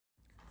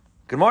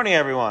Good morning,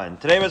 everyone.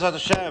 Today, B'ezras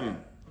Hashem,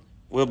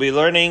 we'll be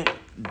learning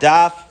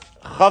Daf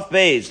Chaf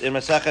Beis in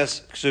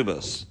Maseches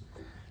Ksubos.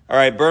 All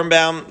right,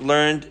 Birnbaum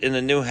learned in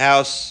the new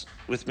house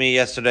with me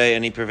yesterday,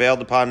 and he prevailed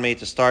upon me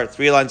to start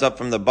 3 lines up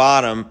from the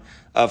bottom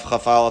of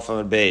Chaf Aleph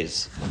Amud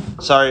Beis.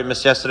 Sorry, I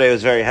missed yesterday. It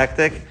was very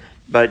hectic.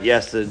 But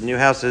yes, the new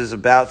house is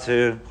about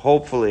to,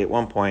 hopefully, at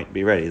one point,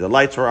 be ready. The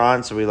lights were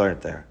on, so we learned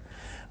there.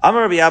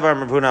 Amar Rabbi Abba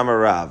Amar Ravuna Amar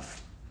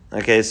Rav.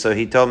 Okay, so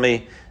he told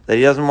me that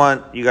he doesn't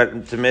want you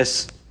guys to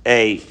miss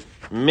a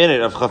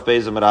minute of Chaf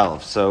Beis Amud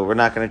Aleph. So we're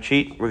not going to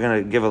cheat. We're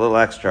going to give a little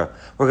extra.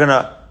 We're going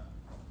to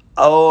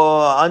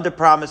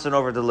under-promise and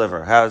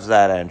over-deliver. How's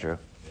that, Andrew?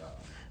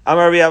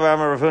 Amar Rabbi Abba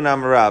Amar Ravuna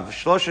Amar Rav.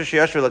 Shlosha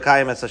sheyashru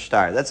l'kayim es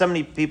hashtar. That's how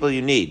many people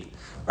you need,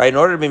 right? In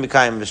order to be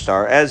Mekayim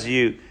Hashtar, as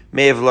you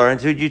may have learned.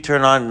 Who did you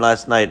turn on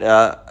last night?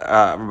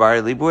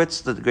 Rabbi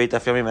Leibowitz, the great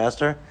Daf Yomi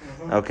master?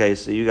 Mm-hmm. Okay,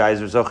 so you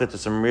guys were zocheh to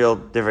some real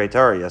Divrei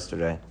Torah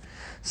yesterday.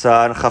 So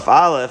on Chaf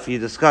Aleph, you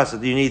discussed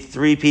that you need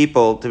 3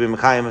 people to be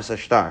Mekayim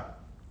Hashtar.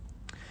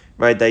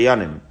 Right,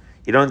 Dayanim.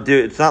 You don't do,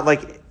 it's not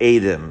like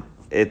Adim.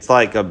 It's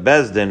like a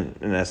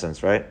Bezdin in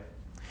essence, right?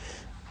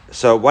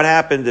 So what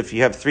happened if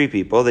you have 3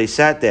 people? They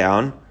sat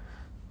down,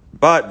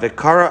 but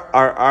Vikara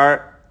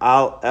ar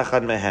al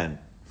echad mehen.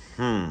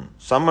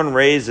 Someone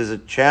raises a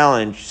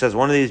challenge, says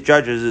one of these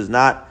judges is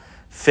not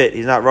fit.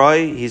 He's not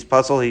Roy, he's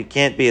puzzled, he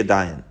can't be a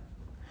Dayan.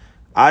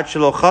 Ad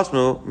shelo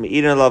chasmu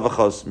me'idin la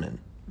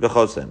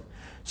v'chosem.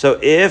 So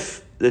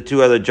if the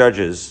 2 other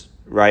judges,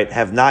 right,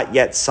 have not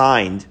yet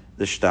signed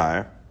the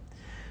shtar,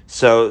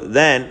 so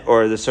then,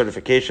 or the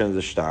certification of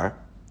the shtar,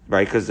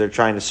 right, because they're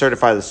trying to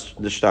certify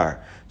the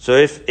shtar. So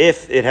if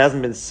it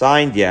hasn't been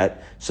signed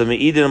yet, so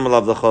me'idin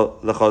la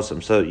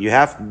v'chosem. So you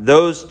have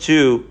those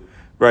 2,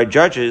 right,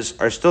 judges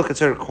are still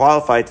considered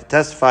qualified to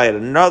testify at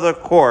another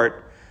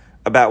court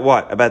about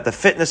what? About the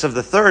fitness of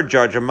the 3rd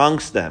judge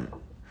amongst them.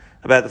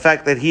 About the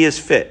fact that he is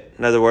fit.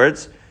 In other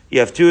words, you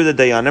have 2 of the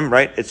Dayanim,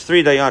 right? It's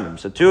 3 Dayanim.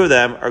 So 2 of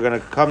them are going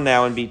to come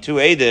now and be 2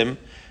 Adim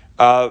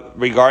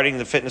regarding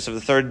the fitness of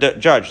the 3rd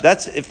judge.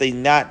 That's if they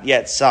not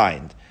yet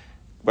signed,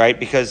 right?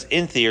 Because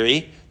in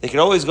theory, they could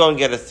always go and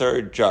get a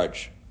 3rd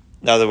judge.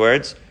 In other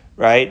words,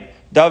 right?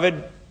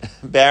 David,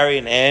 Barry,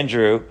 and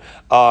Andrew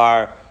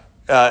are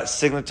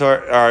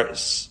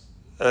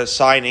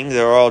signing.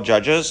 They're all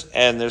judges,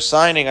 and they're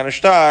signing on a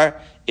shtar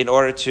in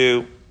order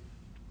to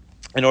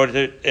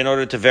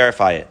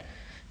verify it.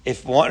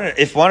 If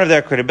one of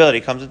their credibility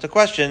comes into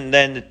question,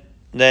 then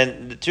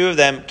the 2 of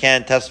them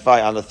can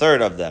testify on the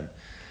 3rd of them.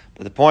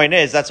 But the point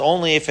is, that's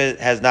only if it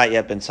has not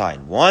yet been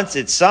signed. Once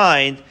it's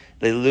signed,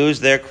 they lose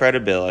their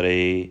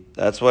credibility.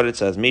 That's what it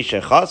says.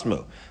 Misha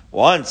chasmu.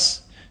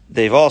 Once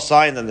they've all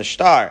signed on the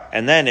shtar,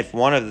 and then if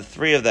one of the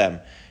 3 of them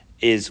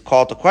is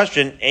called to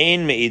question,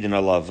 ein me'idin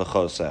alav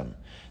v'chosem.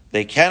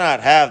 They cannot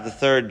have the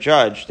 3rd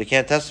judge. They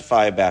can't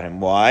testify about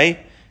him.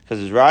 Why? Because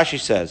as Rashi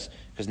says,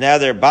 because now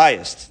they're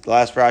biased. The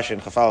last Rashi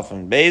in Chaf Aleph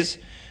Amud Beis,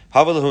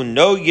 havalahu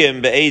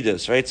nogim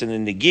be'edus, right? It's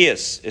an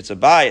negias. It's a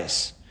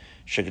bias.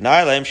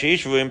 Shegnai lehem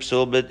sheishvu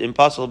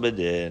impossible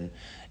bedin.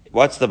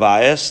 What's the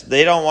bias?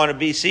 They don't want to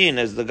be seen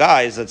as the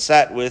guys that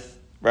sat with,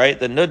 right,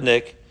 the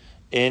nudnik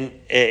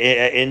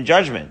in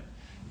judgment,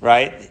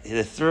 right?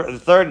 The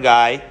 3rd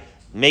guy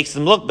makes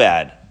them look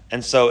bad.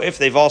 And so if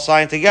they've all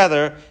signed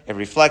together, it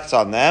reflects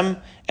on them,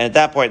 and at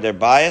that point they're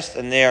biased,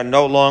 and they are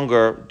no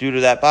longer, due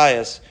to that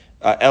bias,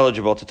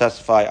 eligible to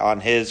testify on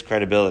his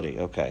credibility.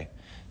 Okay.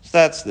 So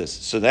that's this.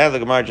 So now the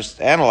Gemara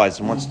just analyzes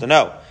and wants to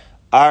know,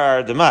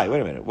 wait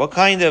a minute, what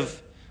kind of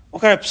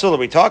psul are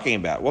we talking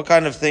about? What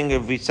kind of thing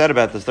have we said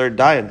about the 3rd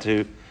dayan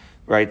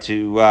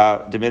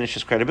to diminish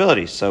his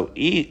credibility? So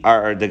the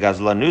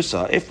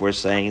gazlanusa, if we're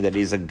saying that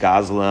he's a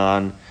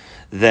gazlan,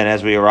 then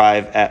as we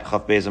arrive at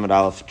Chaf Beis Amud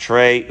Aleph,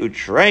 Trey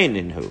Utrei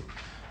Ninhu,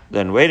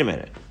 then wait a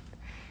minute.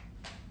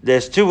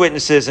 There's 2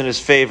 witnesses in his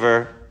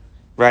favor,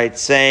 right,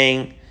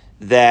 saying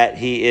that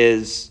he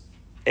is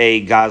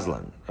a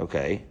Gazlan,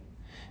 okay?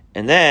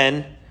 And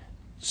then,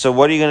 so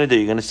what are you going to do?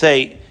 You're going to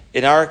say,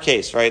 in our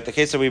case, right, the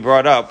case that we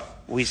brought up,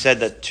 we said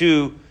that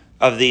 2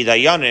 of the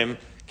Dayanim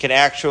can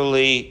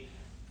actually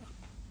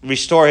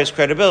restore his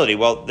credibility.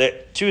 Well,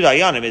 2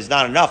 Dayanim is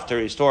not enough to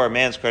restore a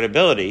man's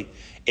credibility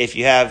if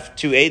you have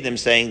 2 Adim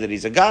saying that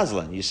he's a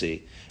Gazlan, you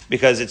see.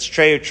 Because it's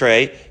Trey or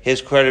Trey,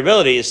 his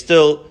credibility is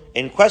still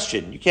in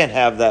question. You can't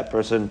have that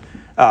person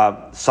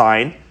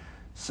sign.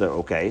 So,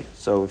 okay.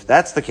 So if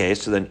that's the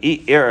case, so then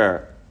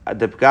I'ir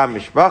Adipgam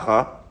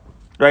Mishpacha,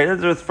 right,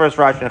 that's the first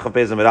Rashi in Chaf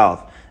Beis Amud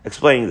Aleph,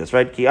 explaining this,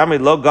 right? Ki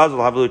Amid lo Gazal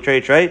Havlu Trey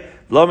Trey,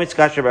 lo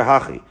Mitzkasher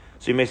Behachi.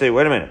 So you may say,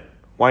 wait a minute,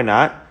 why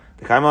not?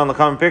 The Kaimal on the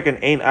common pirkin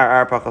ain't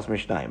Ar Pachas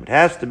Mishnayim. It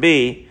has to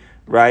be,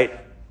 right,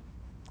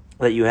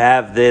 that you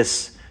have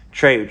this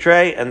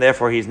Trey, and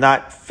therefore he's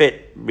not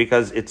fit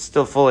because it's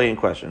still fully in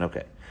question.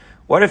 Okay.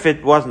 What if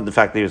it wasn't the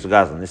fact that he was a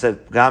Gazlan? They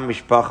said, Gam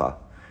Mishpacha.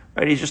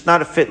 Right? He's just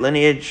not a fit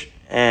lineage,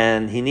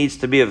 and he needs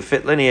to be of a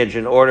fit lineage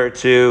in order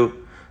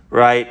to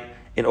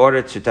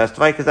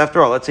testify, because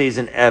after all, let's say he's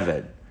an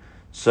Eved.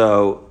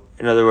 So,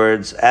 in other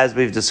words, as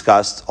we've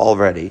discussed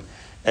already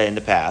in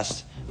the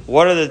past,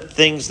 what are the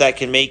things that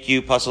can make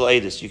you Pasal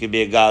Edus? You could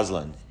be a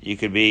Gazlan. You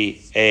could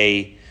be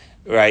a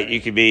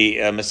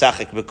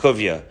Mesachik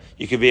Bekuvya.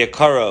 You could be a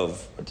Karov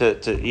to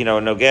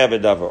Nogeh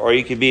B'davar. Or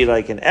you could be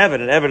like an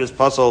Eved. An Eved is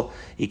Pasal.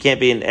 He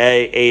can't be an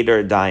Eid or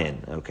a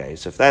Dayan. Okay,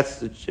 so if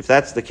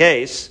that's the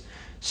case,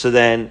 so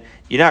then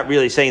you're not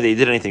really saying that he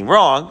did anything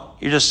wrong.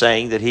 You're just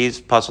saying that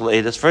he's Pasal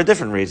Edus for a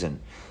different reason.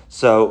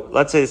 So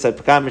let's say they said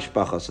Pekam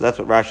Mishpacha. So that's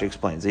what Rashi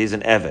explains. He's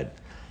an Eved.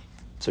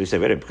 So we say,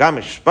 wait a minute, Pekam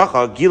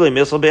Mishpacha Gilei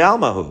Misal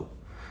Be'almahu.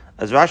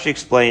 As Rashi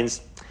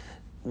explains,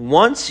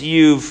 once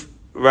you've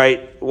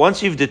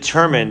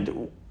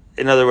determined,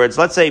 in other words,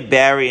 let's say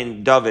Barry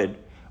and David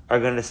are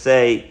going to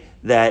say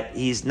that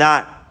he's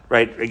not,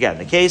 right? Again,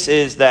 the case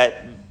is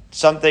that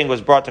something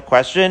was brought to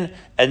question,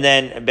 and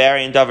then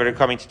Barry and David are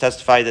coming to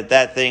testify that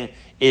that thing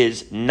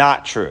is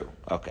not true.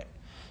 Okay.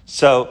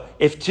 So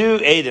if two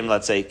Eidim,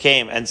 let's say,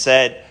 came and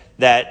said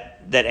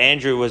that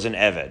Andrew was an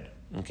Eved,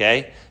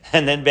 okay?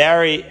 And then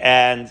Barry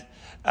and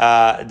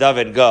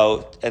David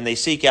go and they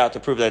seek out to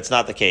prove that it's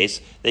not the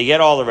case. They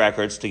get all the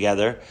records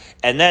together,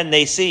 and then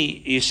they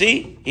see,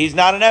 he's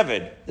not an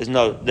Eved. There's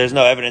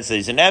no evidence that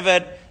he's an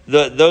Eved.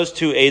 Those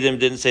two Eidim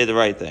didn't say the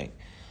right thing.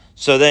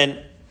 So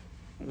then,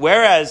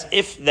 whereas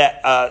if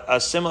that a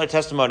similar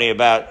testimony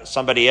about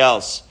somebody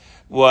else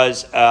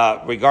was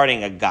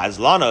regarding a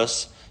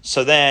Gazlanos,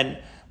 so then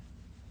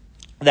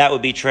that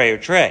would be Trey or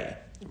Trey,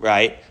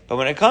 right? But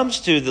when it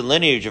comes to the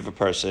lineage of a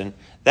person,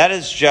 that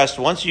is just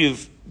once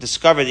you've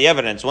discovered the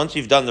evidence, once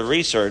you've done the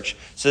research,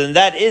 so then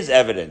that is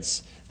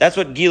evidence. That's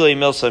what Gilei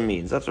Milsa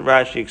means. That's what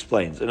Rashi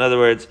explains. In other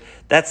words,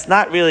 that's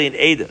not really an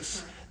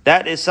edus.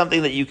 That is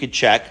something that you could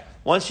check.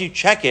 Once you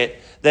check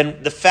it,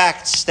 then the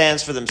fact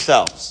stands for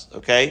themselves.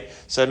 Okay?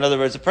 So in other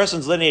words, a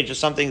person's lineage is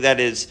something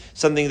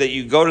that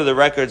you go to the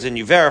records and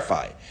you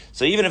verify.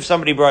 So even if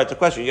somebody brought it to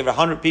question, you have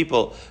 100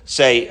 people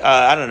say,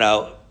 I don't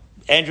know,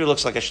 Andrew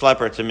looks like a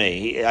schlepper to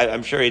me.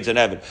 I'm sure he's an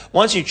Eved.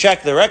 Once you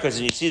check the records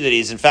and you see that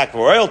he's in fact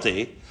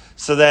royalty,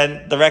 so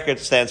then the record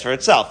stands for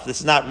itself. This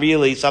is not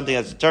really something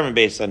that's determined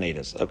based on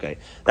edus. Okay,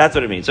 that's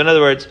what it means. So in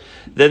other words,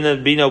 then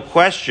there'd be no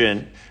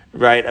question,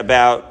 right,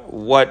 about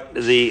what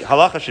the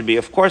halacha should be.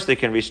 Of course they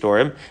can restore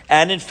him.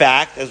 And in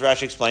fact, as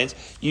Rashi explains,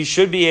 you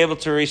should be able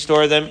to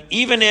restore them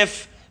even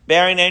if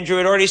Barry and Andrew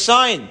had already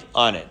signed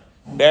on it.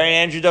 Barry and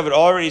Andrew David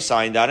already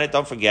signed on it.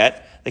 Don't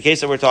forget. The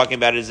case that we're talking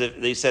about is if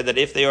they said that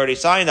if they already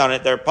signed on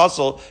it, they're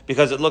puzzled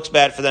because it looks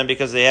bad for them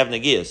because they have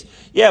negias.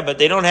 Yeah, but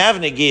they don't have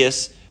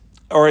negias,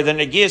 or the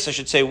negias, I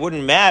should say,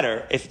 wouldn't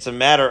matter if it's a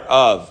matter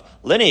of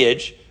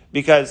lineage,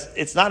 because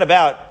it's not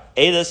about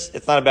edus,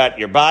 it's not about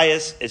your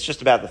bias, it's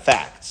just about the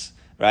facts,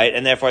 right?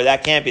 And therefore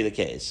that can't be the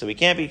case. So we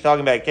can't be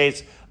talking about a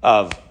case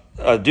of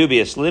a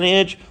dubious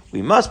lineage.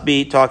 We must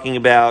be talking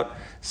about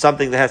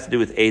something that has to do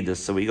with edus.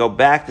 So we go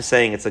back to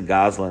saying it's a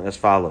gazlan as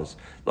follows.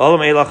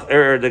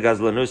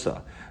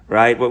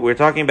 Right? What we're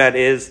talking about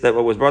is that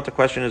what was brought to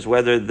question is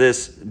whether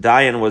this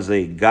Dayan was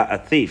a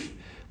thief.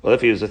 Well,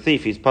 if he was a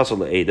thief, he's puzzled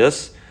to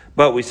edus.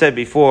 But we said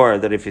before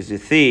that if he's a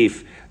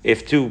thief,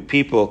 if two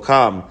people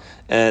come,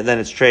 then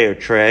it's Trey or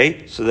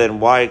Trey. So then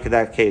why could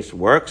that case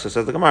work? So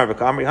says the Gemara,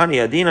 "V'kamri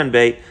hani adinan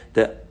be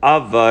the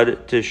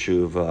avad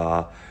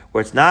teshuva,"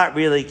 where it's not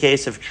really a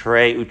case of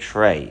Trey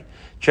u'Trey.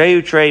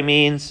 Trey u'Trey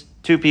means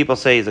two people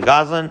say he's a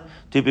gazlan,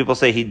 two people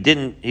say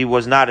he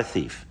was not a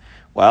thief.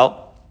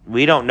 Well,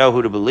 we don't know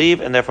who to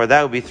believe, and therefore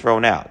that would be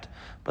thrown out.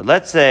 But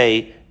let's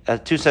say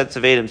two sets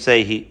of Edom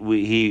say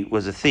he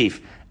was a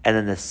thief, and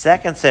then the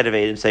second set of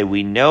Edom say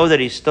we know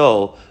that he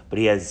stole, but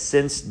he has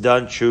since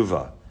done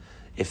tshuva.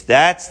 If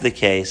that's the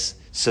case,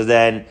 so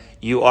then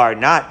you are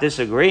not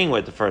disagreeing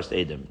with the first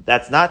Edom.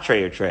 That's not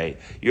Trey or Trey.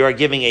 You are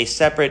giving a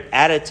separate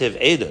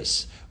additive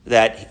edus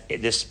that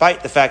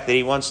despite the fact that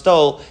he once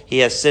stole, he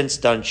has since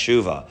done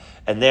tshuva.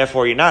 And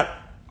therefore you're not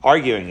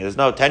arguing. There's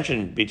no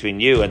tension between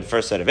you and the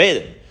first set of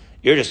Edom.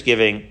 You're just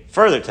giving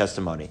further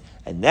testimony.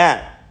 And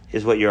that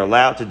is what you're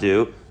allowed to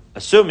do,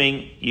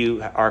 assuming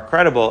you are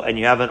credible and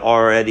you haven't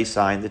already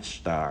signed the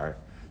shtar.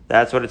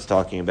 That's what it's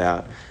talking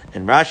about.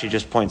 And Rashi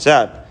just points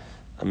out,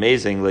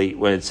 amazingly,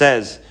 when it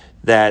says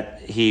that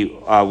he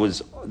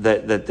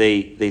that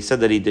they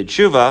said that he did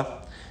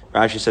tshuva,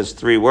 Rashi says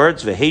 3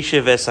 words,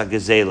 V'heshiv es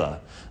hagezela.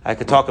 I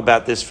could talk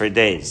about this for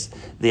days.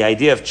 The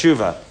idea of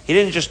tshuva. He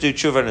didn't just do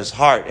tshuva in his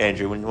heart,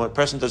 Andrew. When a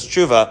person does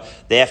tshuva,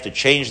 they have to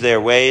change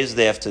their ways.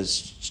 They have to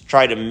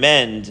try to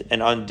mend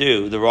and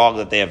undo the wrong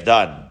that they have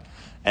done.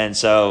 And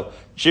so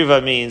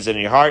tshuva means in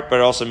your heart, but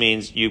it also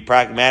means you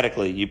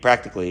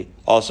practically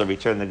also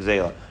return the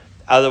gzela.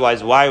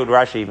 Otherwise, why would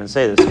Rashi even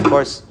say this? Of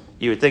course,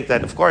 you would think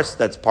that, of course,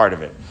 that's part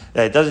of it.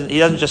 That he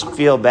doesn't just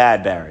feel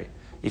bad, Barry.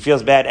 He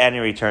feels bad and he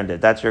returned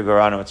it. That's your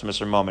Gorano. It's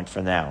Mr. Moment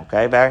for now.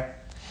 Okay, Barry?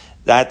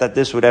 That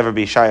this would ever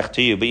be shaykh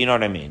to you, but you know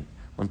what I mean.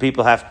 When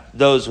people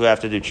those who have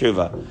to do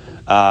tshuva,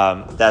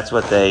 that's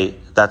what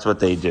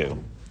they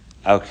do.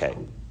 Okay.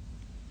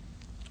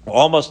 We're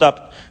almost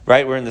up,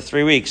 right? We're in the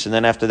 3 weeks, and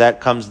then after that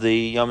comes the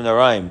Yom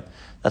Noraim.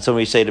 That's when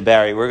we say to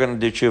Barry, we're going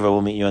to do tshuva,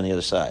 we'll meet you on the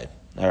other side.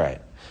 All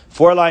right.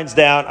 4 lines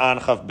down on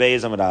Chaf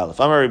Beis Amud Aleph.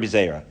 Amar Rabbi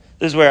Zera.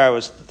 This is where I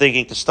was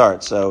thinking to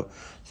start, so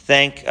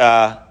thank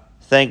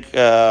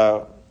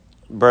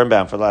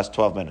Birnbaum for the last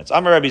 12 minutes.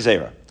 I'm a Rabbi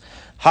Zera.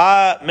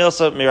 Ha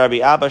milsa mi Rabbi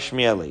Abba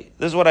Shmieli.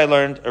 This is what I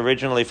learned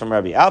originally from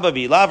Rabbi Abba.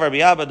 Bilav Rabbi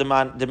Abba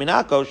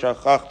deminako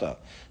shachachta.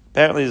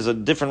 Apparently, there's a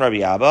different Rabbi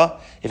Abba.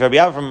 If Rabbi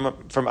Abba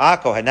from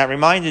Akko had not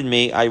reminded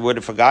me, I would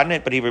have forgotten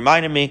it, but he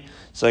reminded me.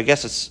 So I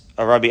guess it's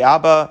a Rabbi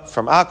Abba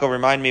from Akko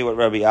reminded me what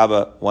Rabbi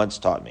Abba once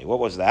taught me. What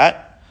was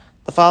that?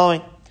 The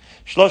following.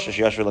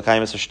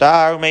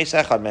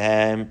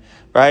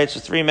 Right? So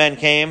 3 men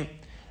came,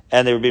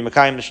 and they would be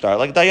Mekayim the star,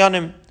 like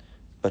Dayanim.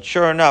 But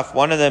sure enough,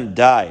 one of them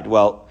died.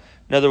 Well,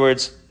 in other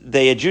words,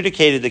 they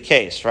adjudicated the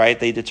case, right?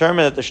 They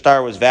determined that the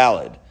star was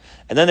valid.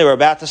 And then they were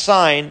about to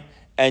sign,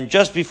 and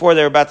just before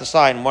they were about to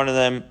sign, one of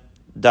them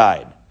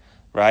died,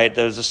 right?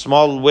 There was a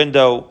small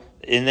window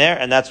in there,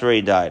 and that's where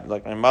he died.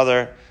 Like my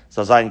mother,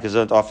 Zazayin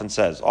Kazunt, often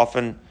says,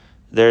 often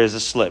there is a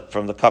slip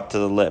from the cup to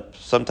the lip.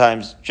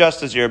 Sometimes,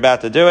 just as you're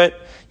about to do it,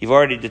 you've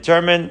already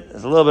determined,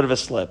 there's a little bit of a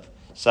slip.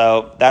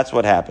 So that's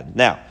what happened.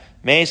 Now,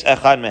 Meis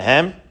Echad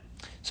Mehem,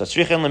 so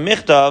Tzrichin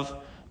Lemichtav,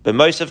 so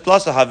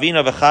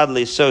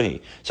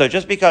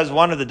just because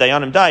one of the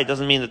Dayanim died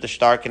doesn't mean that the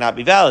shtar cannot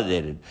be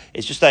validated.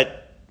 It's just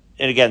that,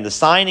 and again, the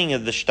signing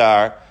of the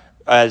shtar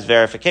as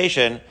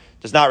verification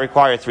does not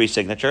require 3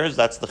 signatures.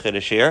 That's the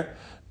chiddush here.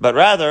 But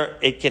rather,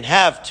 it can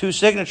have 2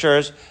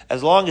 signatures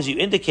as long as you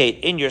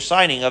indicate in your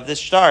signing of this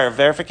shtar of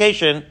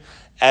verification,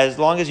 as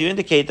long as you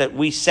indicate that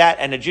we sat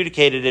and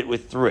adjudicated it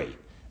with 3.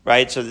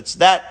 Right? So it's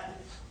that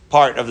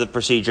part of the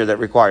procedure that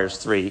requires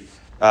 3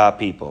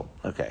 people.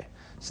 Okay.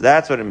 So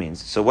that's what it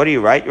means. So what do you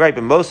write? You write,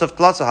 but most of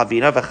klasa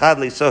havina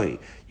v'chadli sohi.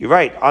 You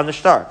write on the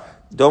shtar.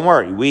 Don't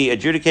worry, we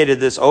adjudicated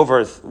this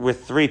over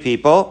with 3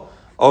 people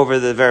over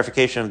the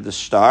verification of the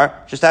shtar.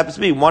 Just happens to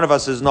be one of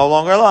us is no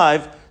longer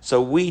alive,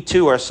 so we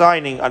too are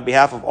signing on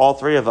behalf of all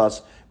 3 of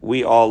us.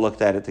 We all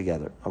looked at it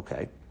together.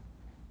 Okay,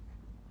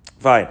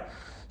 fine.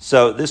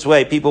 So this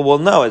way, people will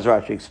know, as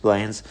Rashi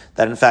explains,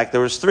 that in fact there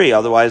was 3.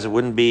 Otherwise, it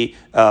wouldn't be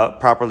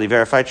properly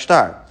verified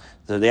shtar.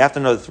 So they have to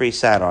know the 3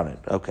 sat on it.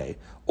 Okay.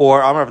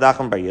 Or Amar Rav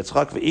Nachman bar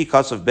Yitzchak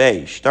v'ikasav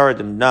bei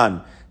shtaradim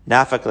nan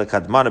nafak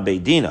lekadmana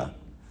beidina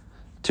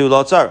to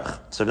lo tzarich.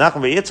 So Rav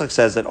Nachman bar Yitzchak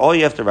says that all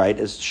you have to write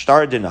is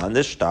shtar dinan.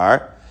 This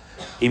shtar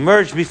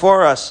emerged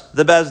before us,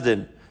 the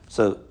bezdin.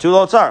 So to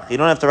lo tzarich, you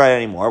don't have to write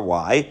anymore.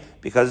 Why?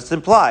 Because it's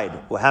implied.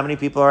 Well, how many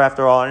people are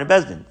after all in a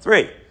bezdin?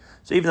 3.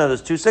 So even though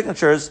there's 2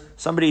 signatures,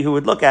 somebody who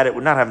would look at it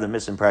would not have the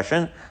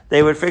misimpression.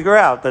 They would figure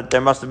out that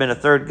there must have been a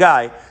 3rd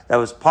guy that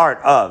was part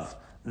of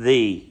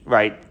the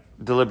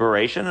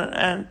deliberation,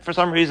 and for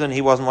some reason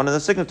he wasn't one of the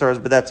signatories,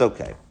 but that's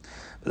okay.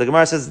 But the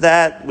Gemara says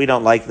that we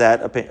don't like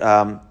that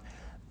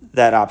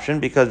option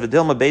because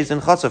v'dilma bezdin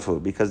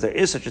chatzafu, because there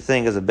is such a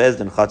thing as a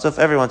bezdin chatzaf.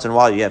 Every once in a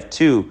while you have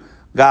 2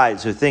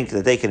 guys who think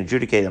that they can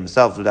adjudicate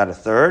themselves without a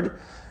 3rd,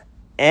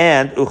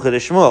 and uchad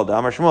Shmuel, the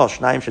Amar Shmuel,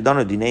 shnayim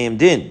shadanu dineim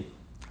din.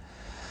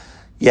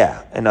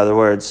 Yeah, in other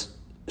words,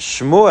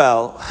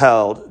 Shmuel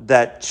held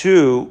that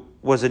 2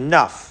 was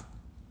enough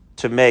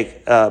to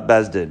make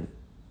bezdin,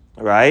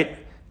 right?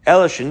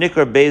 Ela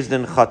shenikra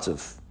bezdin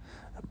chatzav,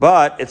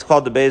 but it's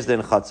called the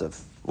bezdin chatzav.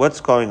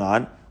 What's going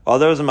on? Well,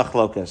 there was a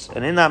machlokas,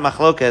 and in that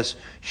machlokas,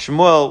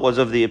 Shmuel was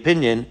of the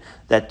opinion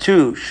that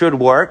 2 should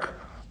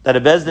work, that a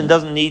bezdin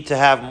doesn't need to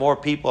have more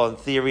people in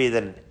theory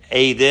than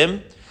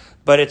eidim,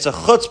 but it's a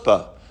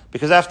chutzpah,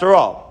 because after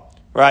all,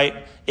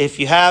 right, if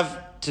you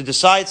have to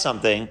decide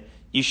something,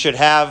 you should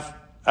have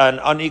an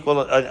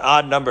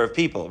odd number of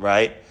people,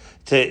 right?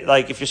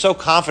 If you're so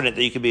confident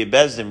that you can be a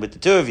bezdin with the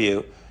 2 of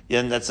you,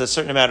 then that's a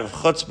certain amount of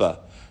chutzpah,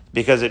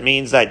 because it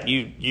means that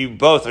you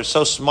both are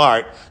so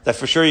smart that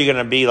for sure you're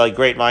going to be like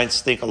great minds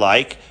think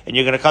alike, and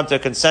you're going to come to a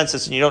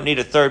consensus, and you don't need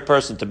a 3rd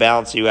person to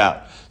balance you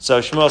out.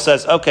 So Shmuel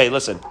says, okay,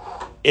 listen,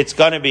 it's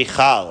going to be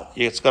chal,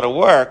 it's going to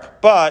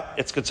work, but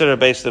it's considered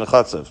based in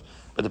chatzav.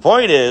 But the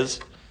point is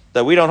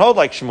that we don't hold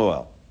like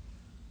Shmuel,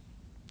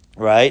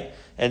 right?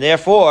 And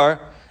therefore,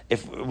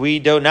 if we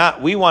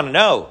want to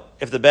know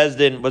if the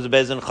bezdin was a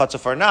bezdin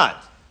chatzav or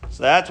not.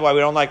 So that's why we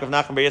don't like Rav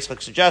Nachman bar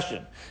Yitzchak's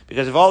suggestion.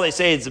 Because if all they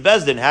say is a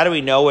bezdin, how do we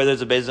know whether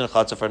it's a bezdin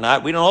chatzuf or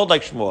not? We don't hold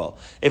like Shmuel.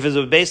 If it's a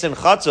bezdin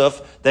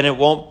chatzuf, then it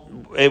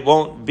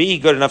won't be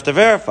good enough to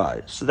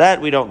verify. So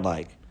that we don't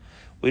like.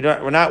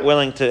 We're not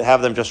willing to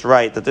have them just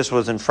write that this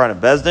was in front of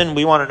bezdin.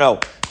 We want to know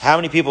how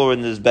many people were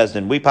in this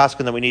bezdin. We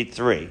paskin that we need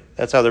 3.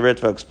 That's how the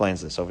Ritva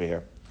explains this over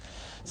here.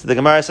 So the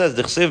Gemara says,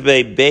 "D'chsiv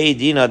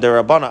beidina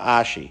derabana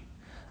ashi."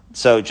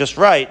 So just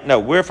write, no,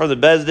 we're from the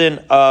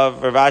bezdin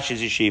of Rav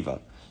Ashi's yeshiva.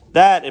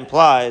 That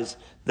implies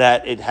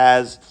that it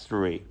has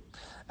 3.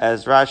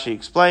 As Rashi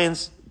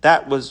explains,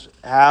 that was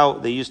how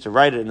they used to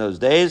write it in those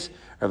days.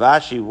 Rav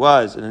Ashi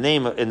was, in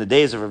the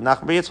days of Rav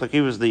Nachman bar Yitzchak,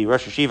 he was the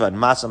Rosh Yeshiva in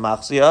Masa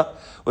Machzia,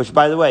 which,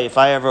 by the way, if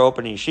I ever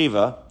open a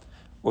yeshiva,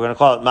 we're going to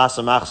call it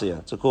Masa Machzia.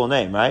 It's a cool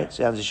name, right?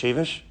 Sounds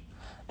yeshivish.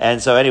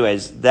 And so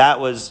anyways, Rav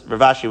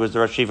Ashi was the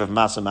Rosh Yeshiva of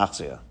Masa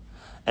Machzia.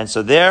 And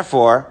so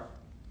therefore,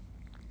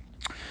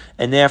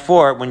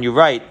 when you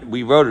write,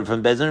 we wrote it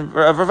from Bezdin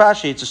of Rav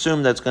Ashi, it's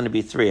assumed that it's going to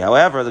be 3.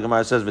 However, the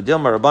Gemara says,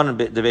 "V'dilma rabbanan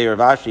debei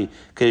Rav Ashi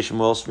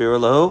k'shmuel svira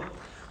lahu."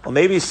 Well,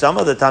 maybe some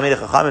of the Talmidei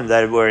Chachamim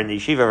that were in the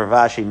yeshiva of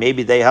Rav Ashi,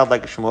 maybe they held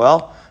like a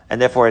Shmuel,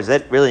 and therefore is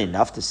that really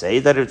enough to say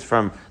that it's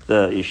from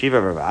the yeshiva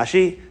of Rav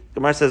Ashi?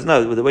 Gemara says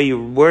no. The way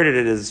you worded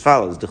it is as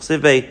follows: yeah,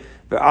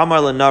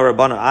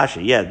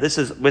 this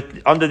is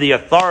under the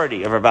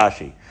authority of Rav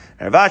Ashi.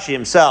 And Rav Ashi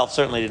himself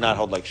certainly did not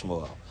hold like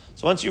Shmuel.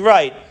 So once you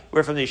write,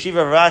 we're from the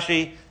yeshiva of Rav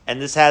Ashi,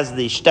 and this has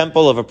the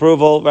stempel of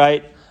approval,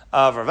 right,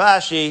 of Rav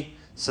Ashi.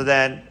 So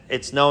then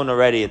it's known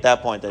already at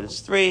that point that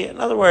it's 3. In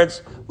other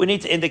words, we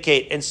need to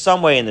indicate in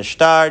some way in the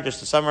shtar, just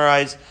to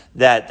summarize,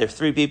 that there are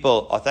 3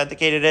 people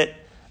authenticated it.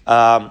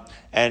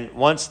 And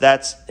once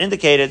that's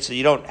indicated, so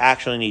you don't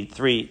actually need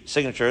 3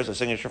 signatures, a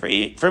signature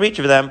from each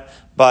of them,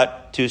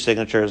 but 2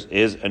 signatures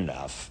is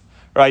enough.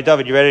 All right,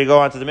 David, you ready to go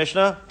on to the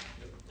Mishnah?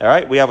 All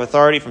right, we have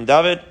authority from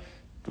David.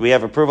 We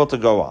have approval to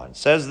go on.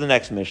 Says the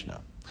next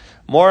Mishnah.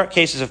 More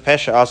cases of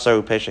Pesha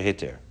Asar Pesha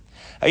Hitir.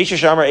 Aisha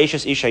Shamar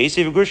Aishas Isha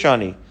Yisi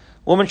V'Grushani.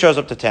 Woman shows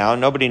up to town.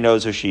 Nobody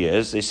knows who she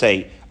is. They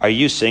say, "Are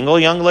you single,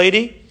 young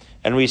lady?"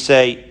 And we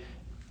say,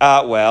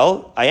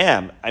 "Well, I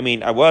am. I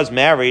mean, I was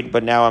married,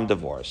 but now I'm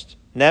divorced."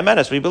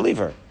 Ne'emenes, we believe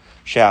her.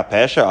 She'ha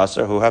pesha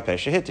asar hu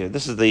ha'pesha hitir.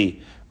 This is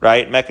the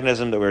right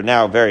mechanism that we're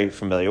now very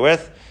familiar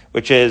with,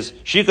 which is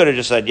she could have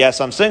just said,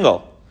 "Yes, I'm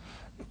single."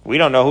 We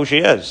don't know who she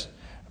is,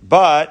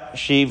 but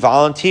she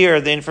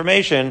volunteered the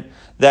information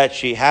that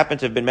she happened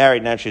to have been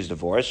married. Now she's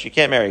divorced. She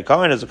can't marry a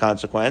Kohen as a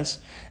consequence,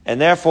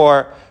 and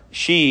therefore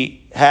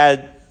she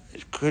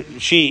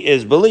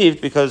is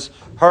believed because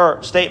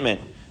her statement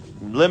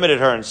limited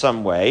her in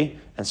some way,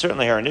 and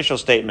certainly her initial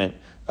statement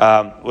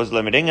was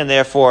limiting, and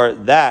therefore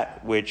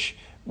that which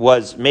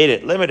was made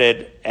it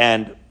limited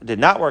and did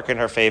not work in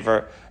her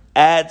favor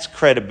adds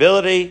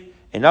credibility,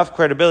 enough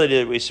credibility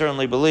that we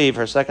certainly believe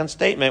her second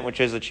statement, which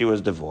is that she was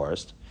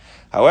divorced.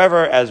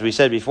 However, as we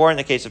said before, in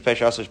the case of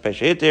Pesha Asar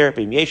Pesha Hitir,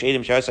 B'im Yesh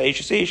Eidim She'asa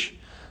Eish Ish,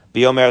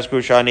 B'yomer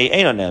Skrushani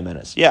Einon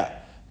Ne'emenes. Yeah,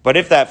 but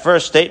if that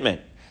first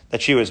statement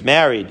that she was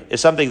married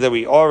is something that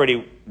we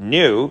already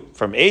knew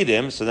from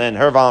Eidim, so then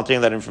her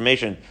volunteering that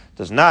information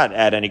does not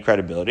add any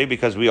credibility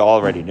because we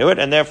already knew it,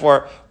 and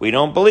therefore we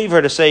don't believe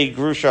her to say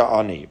Grusha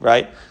Ani,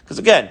 right? Because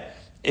again,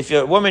 if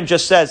a woman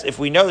just says, if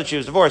we know that she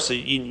was divorced, so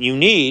you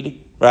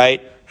need,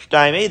 right,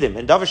 Shtayim Eidim.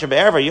 In Davar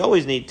Shebe'erva, you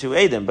always need 2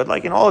 Eidim, but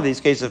like in all of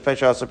these cases of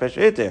Pesha Asar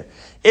Pesha Hitir,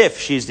 if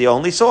she's the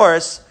only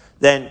source,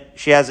 then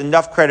she has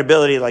enough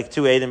credibility like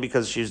 2 Eidim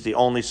because she's the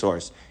only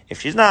source.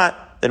 If she's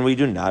not, then we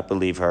do not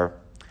believe her.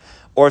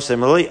 Or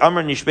similarly,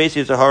 Amr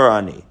Nishbesi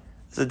Zaharani.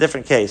 It's a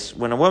different case.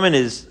 When a woman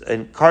is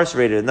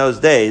incarcerated in those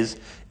days,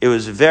 it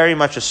was very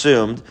much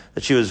assumed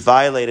that she was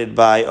violated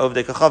by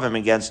Ovdei Kachavim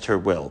against her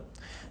will.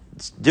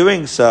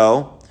 Doing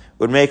so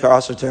would make her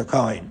also to a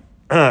Kohen.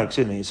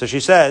 Excuse me. So she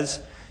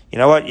says, you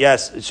know what?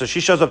 Yes. So she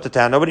shows up to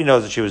town. Nobody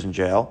knows that she was in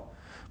jail.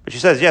 But she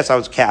says, yes, I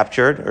was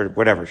captured, or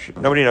whatever.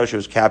 Nobody knows she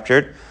was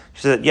captured.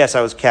 She said, yes,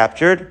 I was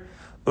captured.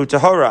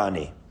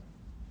 Utahorani.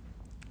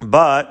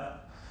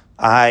 But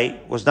I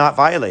was not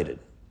violated.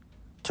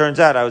 Turns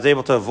out I was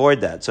able to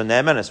avoid that. So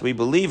Ne'emenes, we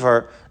believe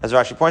her, as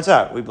Rashi points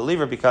out, we believe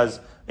her because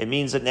it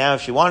means that now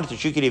if she wanted to,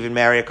 she could even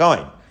marry a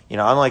Kohen. You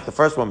know, unlike the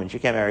first woman, she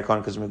can't marry a Kohen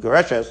because of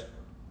Megureshes.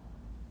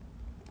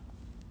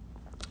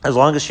 As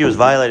long as she was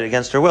violated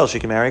against her will, she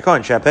can marry a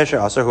Kohen.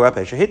 She'apesha asar hu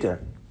ha'pesha hitir.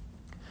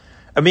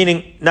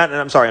 Meaning,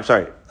 I'm sorry.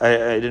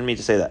 I didn't mean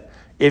to say that.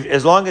 If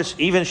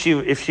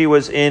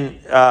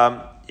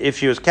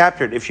she was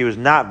captured, if she was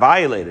not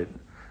violated,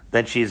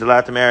 then she's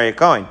allowed to marry a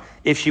Kohen.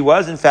 If she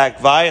was in fact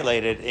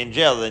violated in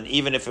jail, then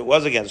even if it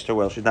was against her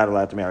will, she's not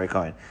allowed to marry a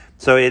Kohen.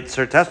 So it's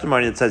her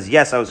testimony that says,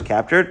 yes, I was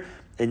captured,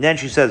 and then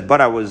she says, but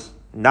I was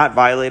not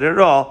violated at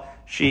all.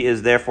 She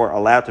is therefore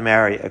allowed to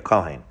marry a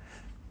Kohen.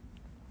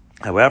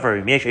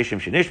 However,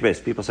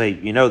 people say,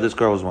 you know, this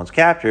girl was once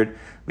captured,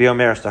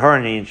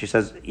 and she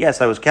says,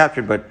 yes, I was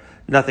captured, but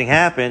nothing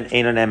happened.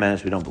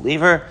 We don't believe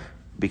her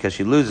because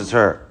she loses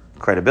her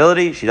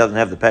credibility. She doesn't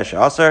have the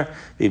Pesha Asar.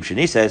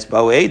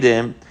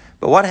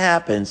 But what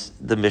happens,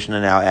 the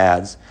Mishnah now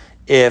adds,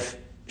 if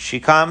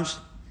she comes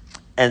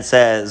and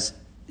says,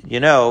 you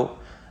know,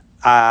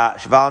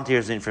 she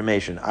volunteers the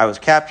information. I was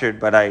captured,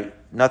 but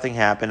nothing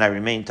happened. I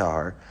remained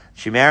tahor.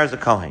 She marries a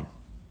Kohen.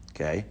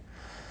 Okay?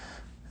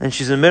 And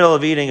she's in the middle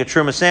of eating a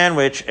truma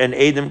sandwich, and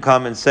Eidim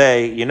come and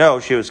say, you know,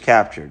 she was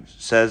captured.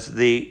 Says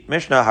the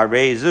Mishnah,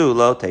 Harezu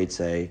lo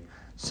teitzei.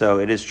 So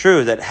it is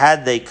true that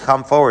had they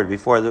come forward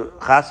before the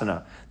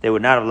chasana, they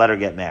would not have let her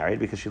get married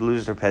because she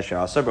loses her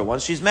pesha asar. But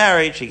once she's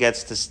married, she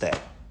gets to stay.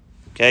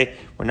 Okay?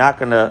 We're not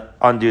going to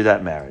undo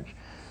that marriage.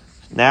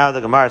 Now the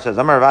Gemara says,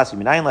 Amar Ravasi,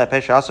 minayin la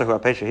pesha asar hu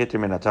pesha hitir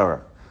min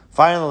haTorah.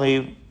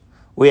 Finally,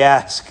 we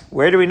ask,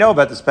 where do we know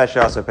about this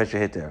pesha asar pesha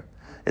hitir?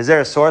 Is there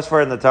a source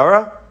for it in the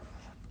Torah?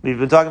 We've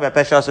been talking about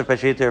pesha asar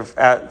pesha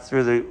hitir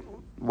through the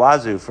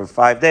wazoo for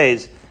 5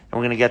 days, and we're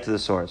going to get to the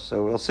source.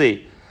 So we'll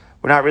see.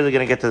 We're not really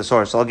going to get to the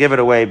source. So I'll give it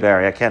away,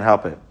 Barry. I can't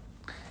help it.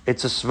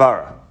 It's a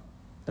svara.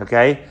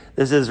 Okay?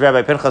 This is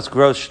Rabbi Pinchas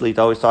Gross Shlit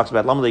always talks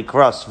about Lamli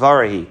Kras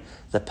Svarahi,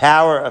 the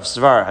power of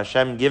Svara.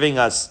 Hashem giving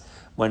us,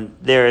 when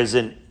there is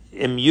an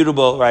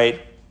immutable,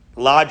 right,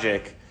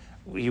 logic,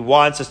 He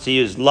wants us to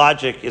use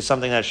logic is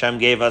something that Hashem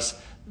gave us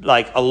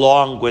like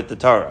along with the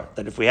Torah.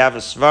 That if we have a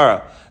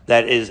svara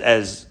that is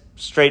as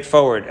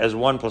straightforward as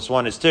 1 +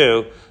 1 is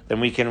 2, then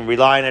we can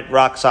rely on it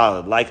rock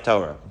solid, like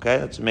Torah. Okay,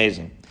 that's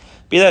amazing.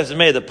 Be that as it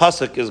may, the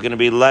pasuk is going to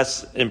be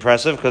less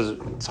impressive because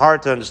it's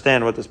hard to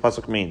understand what this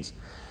pasuk means.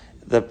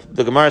 The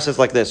Gemara says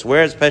like this: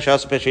 where is pesha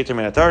asa pesha yitir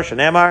min haTorah?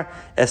 Shenemar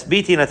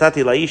esbiti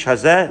natati laish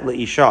hazeh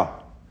leisha.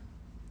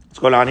 What's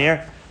going on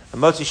here? A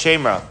motzi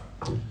shemra,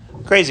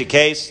 crazy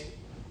case.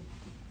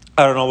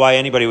 I don't know why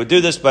anybody would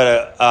do this,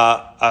 but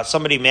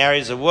somebody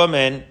marries a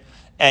woman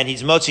and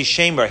he's motzi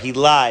shemra. He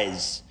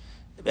lies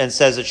and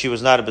says that she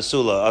was not a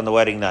basula on the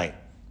wedding night.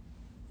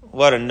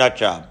 What a nut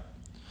job.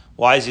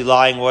 Why is he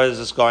lying? What is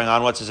this going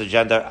on? What's his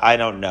agenda? I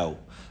don't know.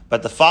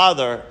 But the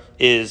father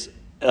is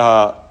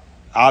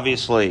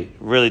obviously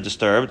really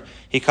disturbed.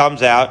 He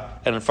comes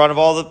out and in front of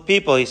all the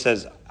people he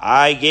says,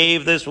 I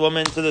gave this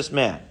woman to this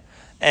man.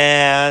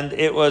 And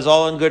it was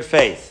all in good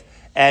faith.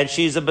 And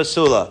she's a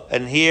basula.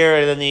 And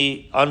then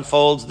he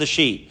unfolds the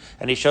sheet.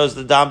 And he shows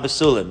the dam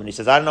basulim. And he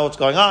says, I don't know what's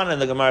going on.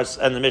 And the Gemara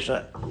and the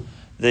Mishnah,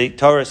 the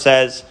Torah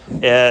says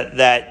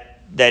that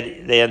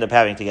they end up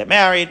having to get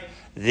married.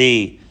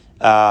 The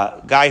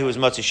guy who is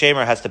motzi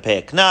shemer has to pay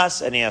a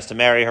knas, and he has to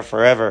marry her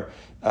forever.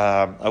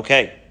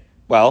 Okay,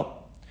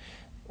 well,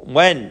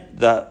 when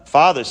the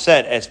father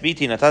said,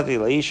 "Esbiti natati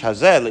leish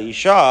hazeh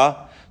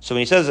leisha," so when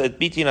he says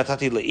 "Esbiti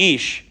natati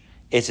leish,"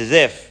 it's as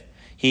if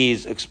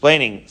he's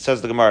explaining.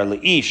 Says the Gemara,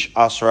 "Leish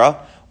asra."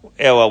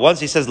 Well, once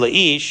he says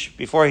 "leish,"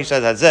 before he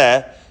says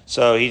 "hazeh,"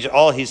 so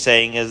all he's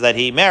saying is that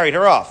he married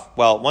her off.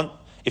 Well,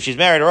 if she's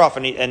married her off,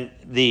 and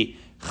the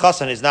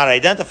chassan is not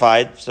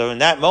identified, so in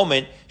that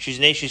moment she's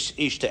neishish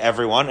ish to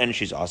everyone, and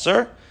she's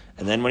aser.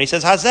 And then when he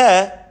says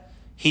hazeh,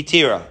 he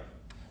tira.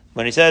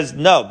 When he says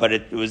no, but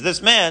it was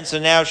this man, so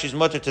now she's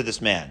mutter to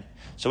this man.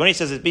 So when he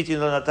says it's biti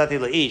natati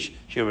leish,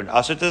 she would be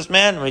aser to this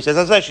man. When he says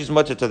hazeh, she's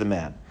mutter to the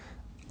man.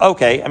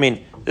 Okay, I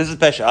mean, this is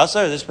pesha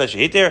aser, this is pesha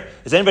hitir.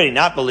 Is anybody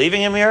not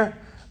believing him here?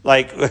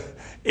 Like, was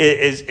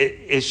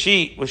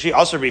she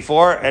aser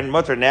before and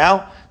mutter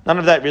now? None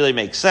of that really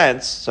makes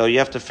sense. So you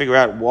have to figure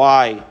out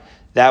why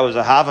that was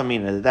a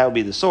havamina, that would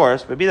be the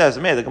source. But be that as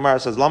it may, the Gemara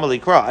says, Lama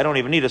likra, I don't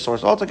even need a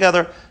source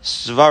altogether.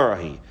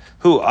 Svarahi.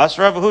 Who?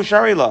 Asra v'hu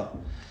sharila.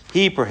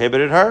 He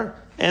prohibited her,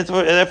 and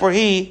therefore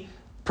he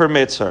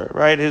permits her,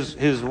 right?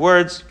 His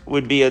words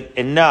would be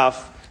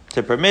enough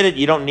to permit it.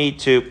 You don't need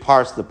to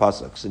parse the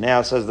pasuk. So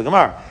now says the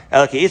Gemara, so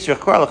what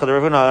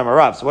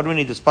do we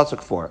need this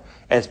pasuk for?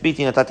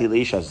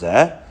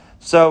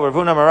 So Rav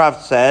Huna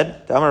Marav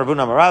said,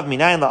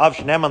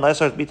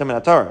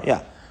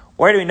 yeah.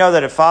 Where do we know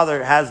that a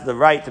father has the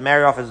right to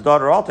marry off his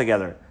daughter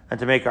altogether and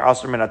to make her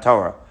asr min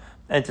haTorah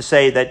and to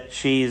say that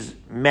she's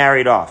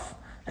married off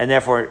and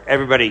therefore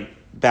everybody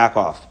back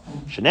off?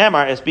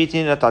 Shenamar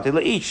esbiti natati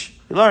leish.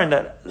 He learned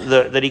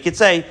that he could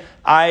say,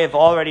 I have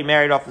already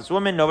married off this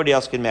woman, nobody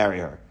else can marry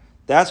her.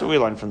 That's what we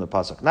learned from the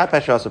pasuk. Not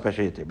pesha asa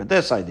pesha yitir, but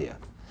this idea.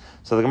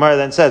 So the Gemara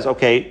then says,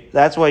 okay,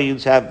 that's why you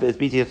have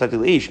esbiti natati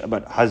leish,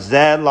 but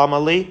hazeh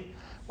lamali.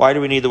 Why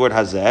do we need the word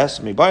hazeh?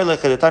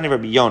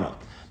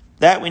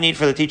 That we need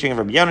for the teaching of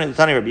Rabbi Yonah. The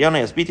Tani Rabbi Yonah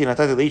esbiti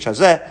natati leish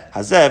hazeh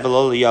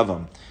v'lo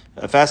liyavam.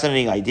 A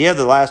fascinating idea.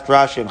 The last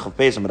Rashi in Chav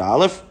Beis Amud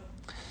Aleph.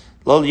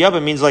 Lo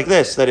liyavam means like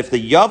this: that if the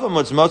yavam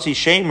was motzi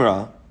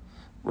shemra,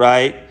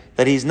 right,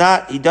 that he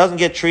doesn't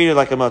get treated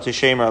like a motzi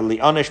shemra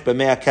li'onish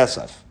b'mea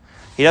kesef.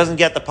 He doesn't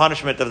get the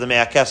punishment of the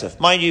mea kesef.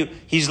 Mind you,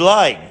 he's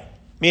lying,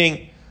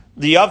 meaning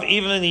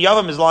even the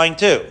yavam is lying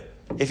too.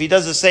 If he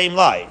does the same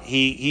lie,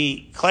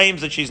 he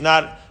claims that she's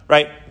not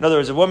right. In other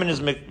words, a woman is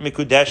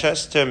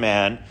mikudeshes to a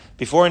man.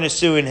 Before an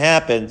isuin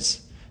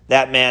happens,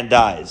 that man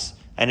dies,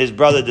 and his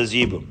brother does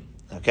yibum.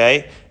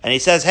 Okay, and he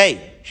says,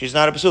 "Hey, she's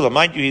not a basula."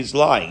 Mind you, he's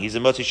lying. He's a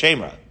motzi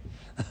shemra,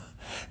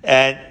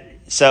 and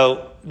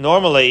so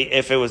normally,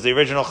 if it was the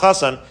original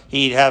chassan,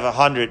 he'd have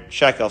 100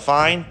 shekel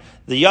fine.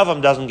 The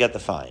yavam doesn't get the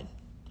fine.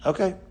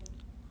 Okay,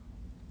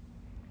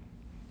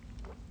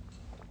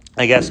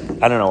 I guess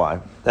I don't know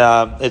why.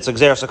 It's a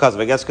gzeras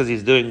hakazav. I guess because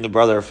he's doing the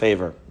brother a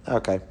favor.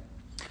 Okay,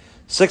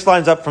 6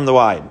 lines up from the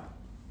wide.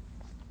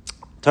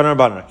 Tanar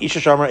Rabbanan, Isha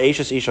Shamar,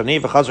 Eishes Ishani,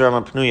 v'chazar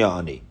Amar Pnuya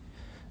Ani.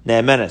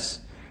 Ne'emenes.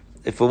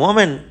 If a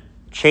woman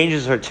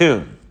changes her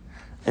tune,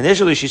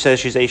 initially she says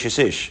she's Eishes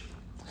Ish.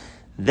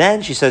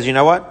 Then she says, you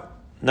know what?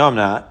 No, I'm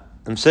not.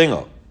 I'm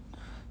single.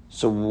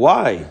 So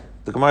why?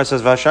 The Gemara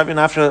says, V'ashavi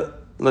nafsha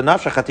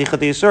l'nafsha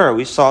chatichati yisur.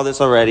 We saw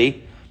this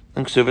already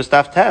in Ksuvas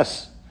Daf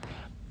Tes.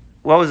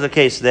 What was the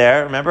case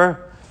there?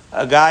 Remember?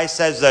 A guy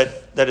says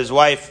that his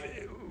wife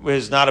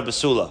is not a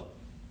basula.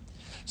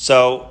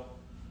 So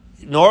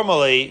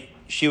normally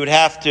she would lose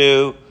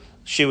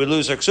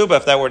her ksuba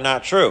if that were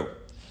not true.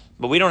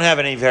 But we don't have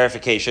any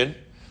verification.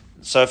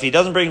 So if he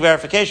doesn't bring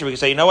verification, we can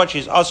say, you know what,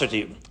 she's usher to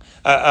you.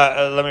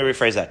 Let me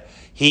rephrase that.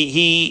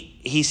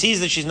 He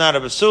sees that she's not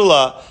a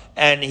basula,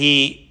 and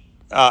he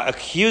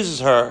accuses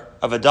her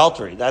of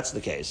adultery. That's the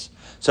case.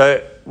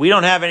 So we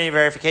don't have any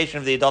verification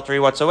of the adultery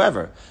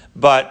whatsoever.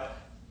 But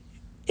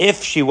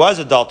if she was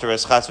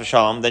adulterous, chas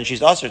v'shalom, then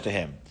she's usher to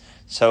him.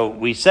 So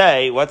we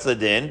say, what's the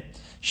din?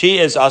 She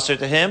is usher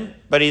to him,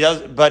 but he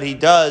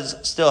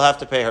does still have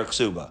to pay her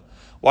ksuba.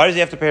 Why does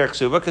he have to pay her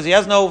ksuba? Because he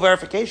has no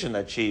verification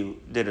that she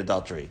did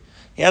adultery.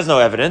 He has no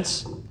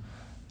evidence.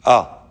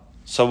 Oh,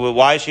 so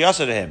why is she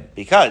usher to him?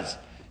 Because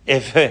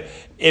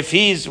if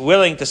he's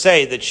willing to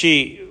say that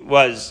she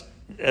was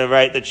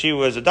that she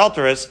was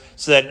adulterous,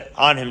 so that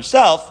on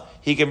himself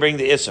he can bring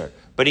the isser,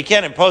 but he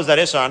can't impose that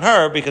isser on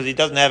her because he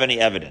doesn't have any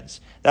evidence.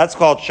 That's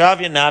called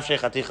shavya nafshe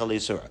chaticha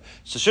lisura.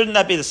 So shouldn't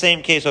that be the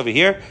same case over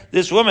here?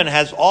 This woman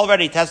has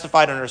already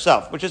testified on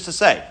herself, which is to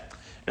say,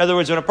 in other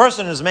words, when a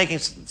person is making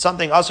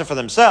something usher for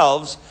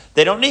themselves,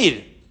 they don't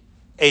need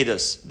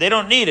edus. They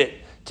don't need it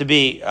to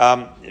be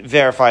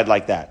verified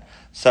like that.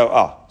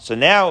 So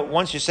now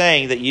once you're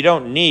saying that you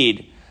don't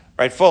need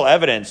full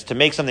evidence to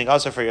make something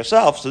usher for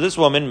yourself, so this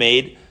woman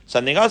made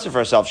something usher for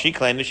herself. She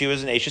claimed that she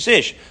was an Eishes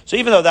Ish. So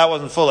even though that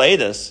wasn't full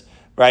edus,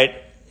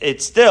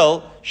 it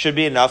still should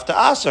be enough to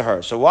asa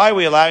her. So why are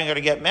we allowing her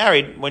to get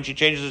married when she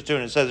changes the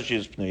tune and says that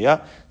she's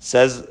pnuya?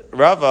 Says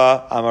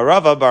Rava,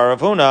 Amarava bar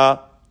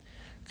Ravuna,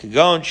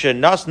 Kagon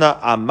shenasna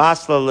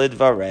amasla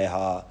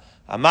lidvareha.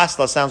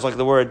 Amasla sounds like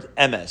the word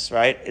emes,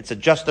 right? It's a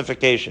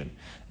justification.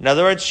 In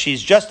other words,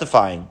 she's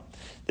justifying.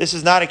 This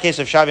is not a case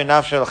of shavya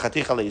nafshe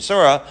l'chaticha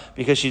le'isura,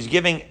 because she's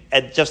giving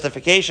a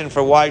justification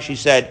for why she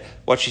said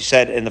what she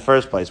said in the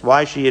first place,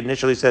 why she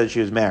initially said that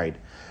she was married.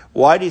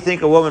 Why do you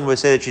think a woman would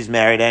say that she's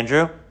married,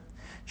 Andrew?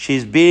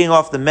 She's beating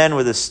off the men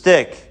with a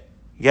stick.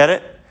 You get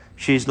it?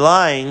 She's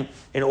lying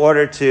in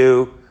order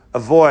to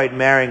avoid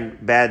marrying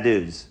bad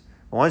dudes.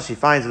 Once she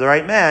finds the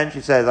right man, she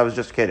says, I was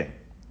just kidding.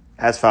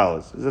 As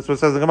follows. That's what it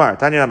says in the Gemara.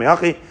 Tanya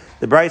Namiachi,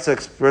 the Brisa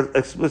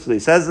explicitly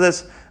says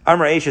this.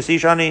 Amra Eishes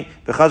Ish Ani,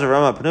 B'chaz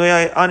Rama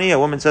Pnui Ani, a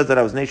woman says that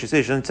I was an Eishes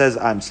Ish, and says,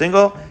 I'm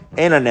single.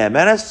 Eina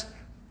Ne'emenes,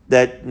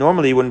 that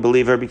normally you wouldn't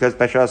believe her because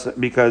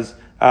Shavi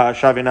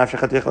Nafshe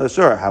Chaticha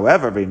L'Sura.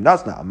 However, V'im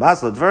Nasna,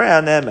 Amas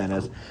L'Dvarei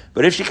Ne'emenes.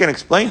 But if she can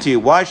explain to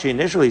you why she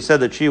initially said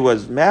that she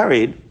was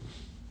married,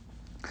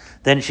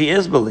 then she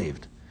is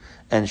believed.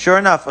 And sure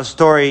enough, a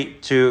story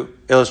to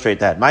illustrate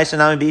that. There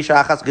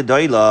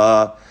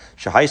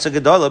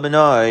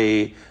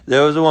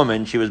was a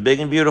woman, she was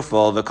big and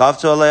beautiful, and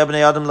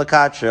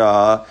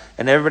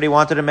everybody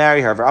wanted to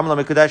marry her.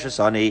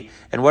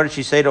 And what did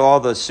she say to all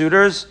the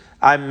suitors?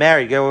 I'm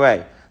married, go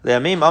away.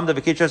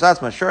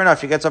 Sure enough,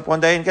 she gets up one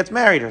day and gets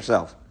married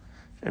herself.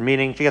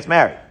 Meaning, she gets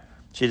married.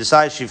 She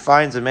decides she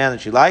finds a man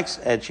that she likes,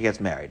 and she gets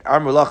married.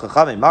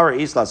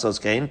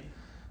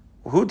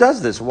 Who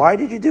does this? Why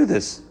did you do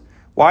this?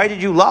 Why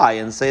did you lie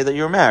and say that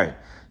you're married?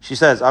 She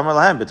says, yeah,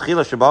 I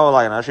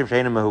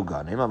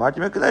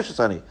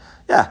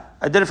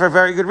did it for a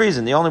very good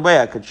reason. The only way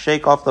I could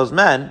shake off those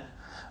men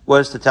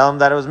was to tell them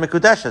that it was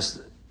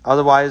mikudeshes.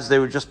 Otherwise, they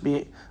would just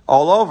be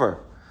all over.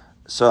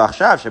 So, but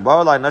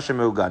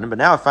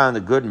now I found a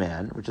good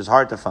man, which is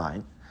hard to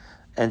find.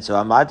 And so, so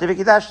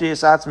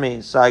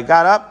I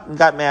got up and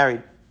got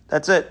married.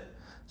 That's it.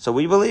 So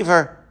we believe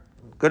her.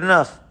 Good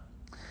enough.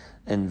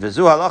 And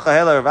Vizu halacha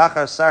hela Rav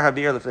Acha sar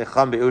habir lefnei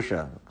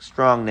beusha.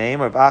 Strong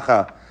name, Rav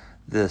Acha,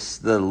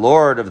 the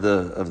lord of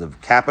the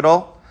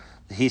capital,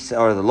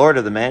 or the lord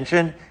of the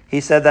mansion.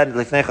 He said that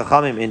lefnei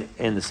chachamim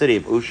in the city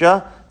of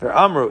Usha.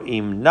 Amru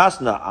im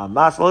nasna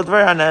amas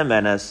l'dvarei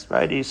ne'emenes.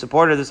 Right? He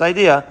supported this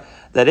idea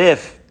that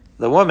if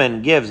the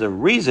woman gives a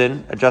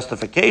reason, a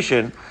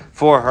justification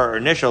for her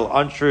initial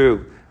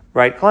untrue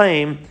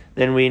claim,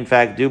 then we in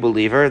fact do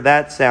believe her.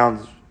 That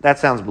sounds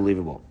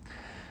believable.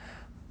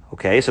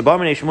 Okay, so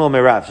Bamine Shmuel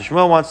Merav. So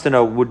Shmuel wants to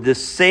know, would the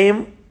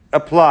same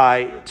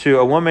apply to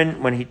a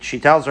woman when she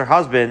tells her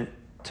husband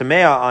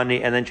Tamea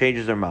Ani and then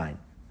changes her mind?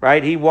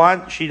 Right?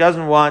 She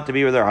doesn't want to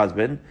be with her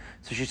husband,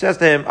 so she says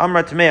to him,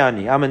 Amra Tamea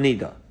Ani, I'm a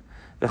Nida.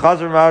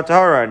 V'chazar Ma'at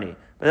Tahara Ani.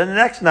 But then the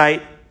next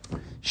night,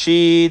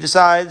 she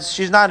decides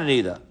she's not a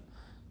Nida.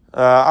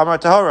 Amra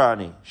Tahara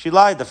Ani. She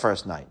lied the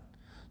first night.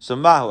 So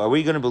Mahu, are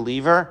we going to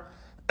believe her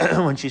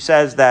when she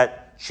says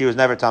that she was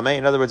never Tameh?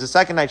 In other words, the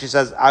second night she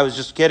says, I was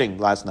just kidding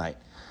last night.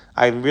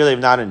 I really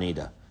am not a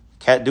nida.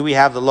 Do we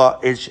have the law?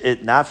 Is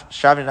it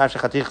shavin nafshe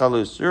chaticha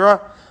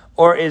l'sura,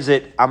 or is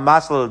it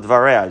amasla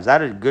l'dvareya? Is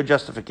that a good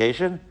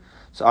justification?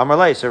 So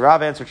Amarlei, so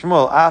Rav answered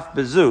Shmuel, af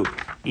bezu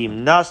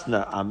im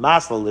nasna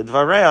amasla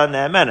l'dvareya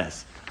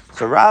ne'emenes.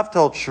 So Rav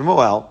told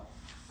Shmuel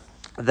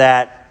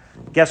that,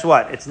 guess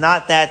what? It's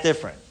not that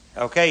different.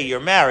 Okay, you're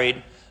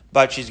married,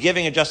 but she's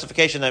giving a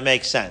justification that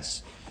makes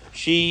sense.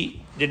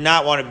 She did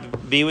not want to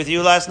be with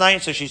you last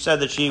night, so she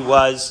said that she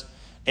was,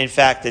 in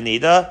fact, a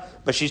nida.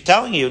 But she's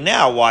telling you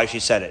now why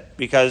she said it.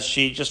 Because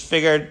she just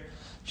figured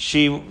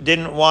she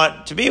didn't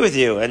want to be with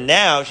you. And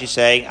now she's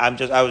saying, I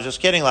was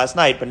just kidding last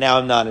night, but now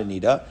I'm not a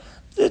nida.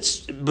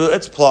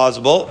 It's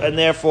plausible, and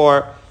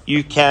therefore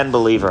you can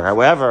believe her.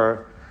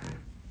 However,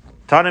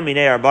 Tana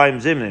Minei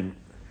Arbaim Zimnim,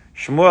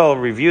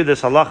 Shmuel reviewed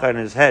this halacha in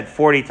his head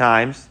 40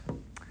 times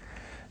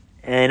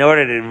in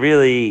order to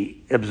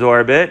really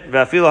absorb it.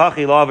 But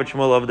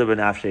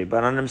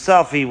on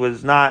himself, he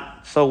was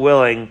not so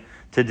willing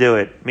to do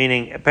it.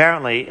 Meaning,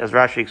 apparently, as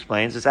Rashi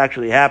explains, this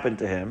actually happened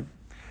to him.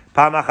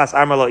 Pamachas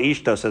armalo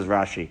ishto, says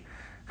Rashi.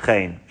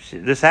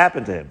 This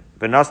happened to him.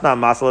 V'nosna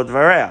masala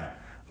dvareya.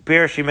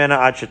 Upir shimena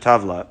ad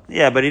shetavla.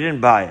 Yeah, but he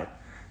didn't buy it.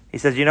 He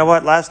says, you know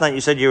what? Last night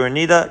you said you were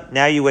nida.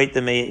 Now you wait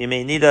you made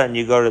nida and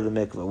you go to the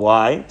mikveh.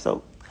 Why?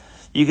 So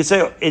you could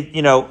say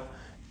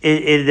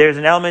there's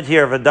an element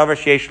here of a davar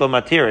sheyesh lo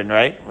matirin,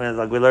 right?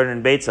 Like we learned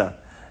in Beitza,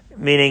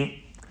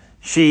 meaning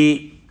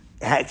she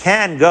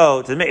can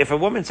go to the mikveh. If a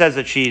woman says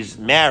that she's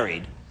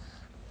married,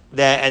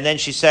 and then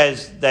she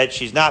says that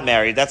she's not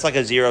married, that's like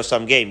a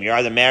zero-sum game. You're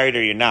either married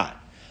or you're not.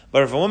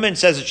 But if a woman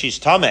says that she's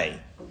tameh,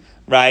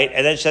 right,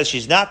 and then says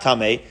she's not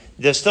tameh,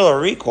 there's still a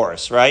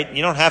recourse, right?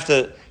 You don't have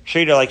to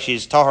treat her like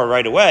she's tahor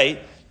right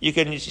away. You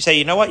can say,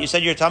 you know what, you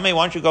said you're tameh,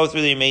 why don't you go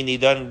through the Yemei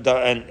Nida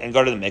and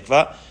go to the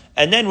mikvah,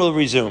 and then we'll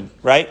resume,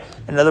 right?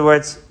 In other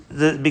words,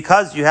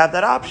 because you have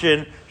that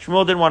option,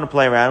 Shmuel didn't want to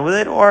play around with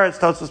it, or as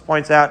Tosfos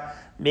points out,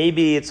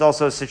 maybe it's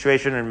also a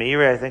situation in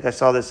Meiri, I think I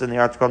saw this in the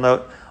article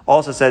note,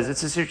 also says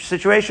it's a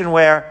situation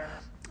where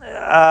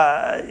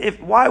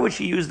why would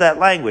she use that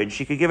language?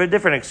 She could give a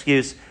different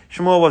excuse.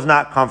 Shmuel was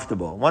not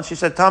comfortable. Once she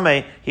said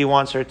tameh, he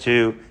wants her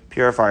to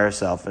purify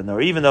herself. And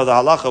even though the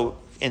halacha,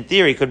 in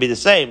theory, could be the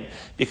same,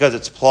 because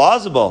it's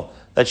plausible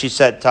that she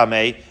said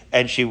tameh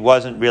and she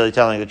wasn't really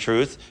telling the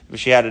truth, if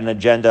she had an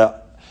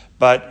agenda.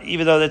 But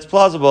even though it's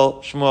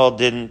plausible, Shmuel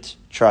didn't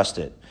trust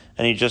it.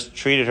 And he just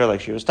treated her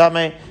like she was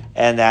tameh,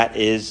 and that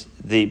is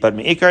but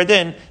me'ikar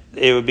din, the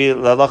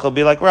halacha would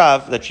be like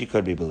Rav, that she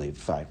could be believed.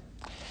 Fine.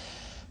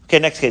 Okay,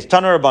 next case.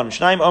 Tana Rabban.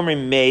 Shnaim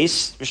omrim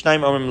meis,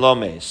 shnaim omrim lo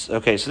meis.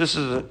 Okay, so this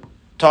is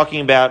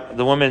talking about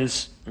the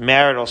woman's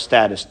marital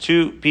status.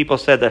 2 people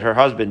said that her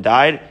husband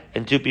died,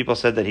 and 2 people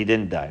said that he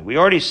didn't die. We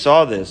already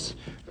saw this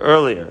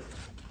earlier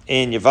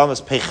in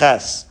Yevamos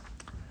Peches,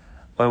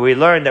 when we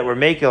learned that we're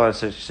making a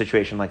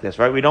situation like this,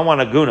 right? We don't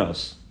want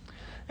agunos.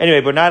 Anyway,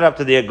 we're not up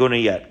to the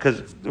aguna yet,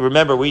 because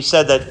remember, we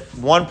said that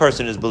one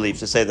person is believed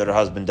to say that her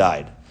husband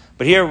died.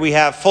 But here we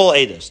have full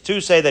edus.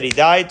 2 say that he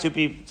died, 2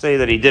 people say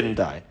that he didn't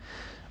die.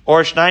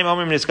 Or shnaim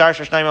omrim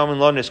niskarsha, shnaim omrim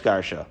lo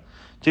niskarsha.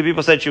 2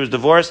 people said she was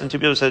divorced, and 2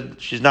 people said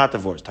she's not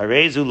divorced.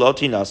 Harezu lo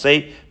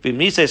tinase,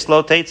 v'mnise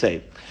slo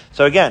teitze.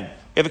 So again,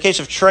 we have a case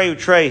of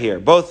trey here,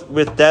 both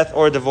with death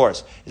or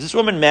divorce. Is this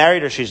woman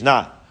married or she's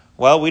not?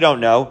 Well, we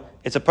don't know.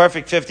 It's a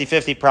perfect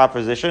 50-50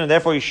 proposition, and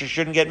therefore she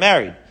shouldn't get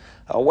married.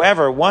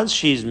 However, once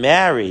she's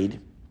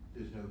married,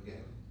 there's no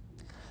get.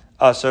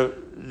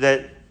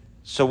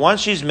 So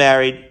once she's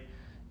married,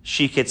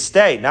 she could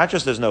stay. Not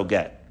just there's no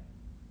get.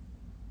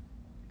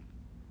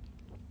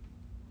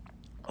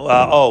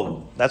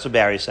 That's what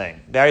Barry's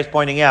saying. Barry's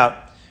pointing out,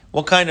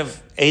 what kind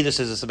of edus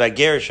is this about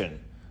gerushin?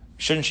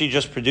 Shouldn't she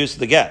just produce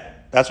the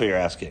get? That's what you're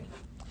asking.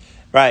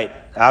 Right.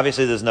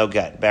 Obviously there's no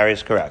get.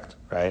 Barry's correct.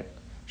 Right.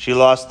 She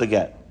lost the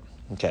get.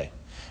 Okay.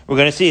 We're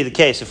going to see the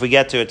case, if we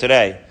get to it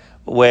today,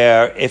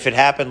 where if it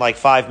happened like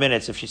 5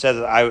 minutes, if she says,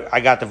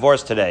 I got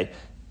divorced today,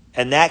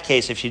 in that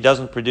case, if she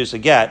doesn't produce a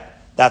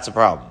get, that's a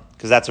problem,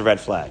 because that's a red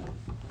flag.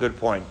 Good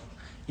point.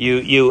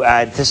 You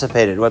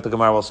anticipated what the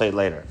Gemara will say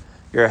later.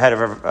 You're ahead of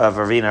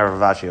Ravina or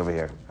Ravashi over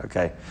here.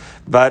 Okay.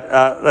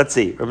 But let's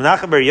see. Rav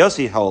Menachem bar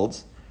Yossi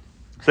holds,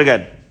 so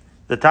again,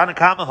 the Tanna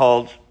Kama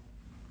holds,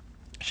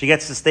 she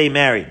gets to stay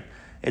married.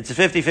 It's a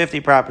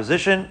 50-50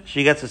 proposition.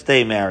 She gets to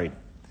stay married.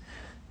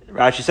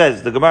 Rashi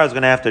says the Gemara is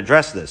going to have to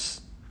address this.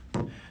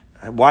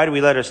 Why do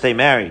we let her stay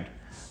married?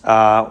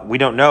 We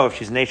don't know if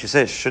she's an Eishes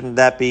Ish. Shouldn't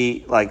that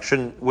be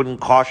wouldn't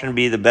caution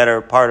be the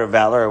better part of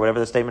valor, or whatever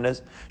the statement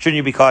is? Shouldn't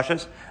you be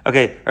cautious?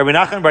 Okay. Rabbi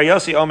Nachman bar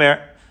Yossi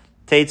Omer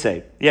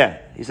Teitze. Yeah.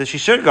 He says she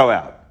should go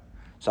out.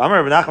 So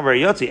Amar Rabbi Nachman bar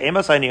Yossi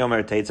Emasayni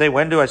Omer Teitze.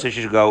 When do I say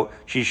she should go?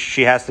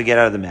 She has to get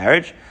out of the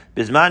marriage.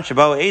 Bisman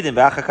Shabo Eidin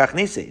V'achakach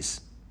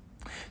Nises.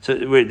 So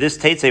this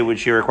Teitze, would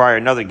she require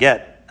another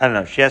get? I don't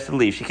know. She has to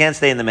leave. She can't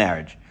stay in the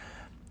marriage.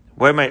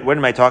 What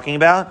am I talking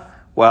about?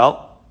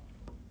 Well,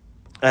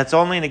 that's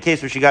only in the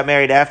case where she got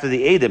married after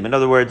the Eidim. In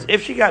other words,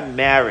 if she got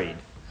married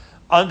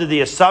under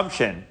the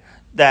assumption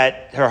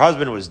that her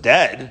husband was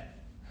dead,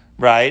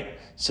 right?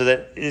 So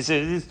that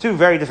it's 2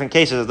 very different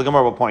cases, as the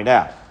Gemara will point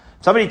out.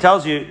 Somebody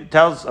tells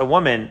a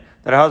woman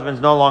that her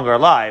husband's no longer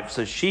alive,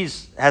 so she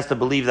has to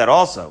believe that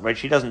also, right?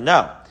 She doesn't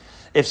know.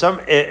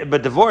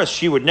 But divorce,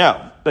 she would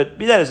know. But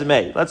be that as it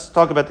may, let's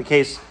talk about the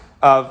case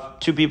of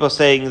 2 people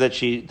saying that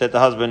the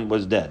husband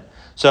was dead.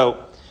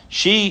 So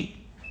she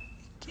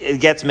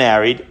gets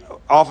married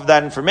off of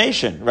that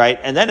information, right?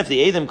 And then if the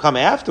Eidim come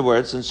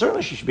afterwards, then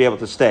certainly she should be able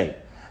to stay.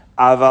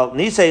 Aval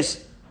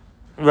Nises,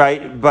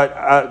 right?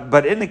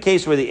 But in the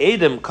case where the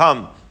Eidim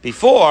come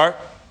before,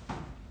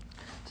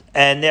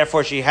 and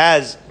therefore she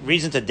has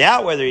reason to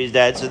doubt whether he's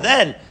dead, so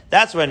then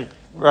that's when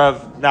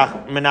Rav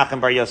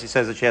Menachem bar Yossi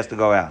says that she has to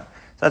go out.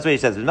 So that's what he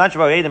says. So in other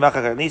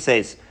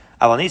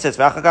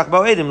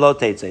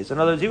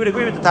words, he would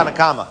agree with the Tanna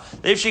Kama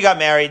that if she got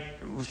married,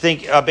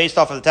 based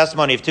off of the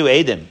testimony of 2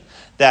 Eidim,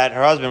 that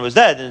her husband was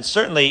dead, then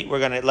certainly we're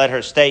going to let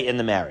her stay in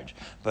the marriage.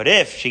 But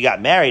if she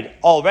got married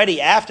already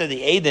after the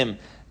Eidim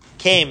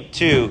came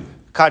to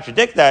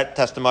contradict that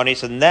testimony,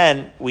 so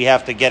then we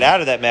have to get out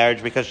of that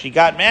marriage because she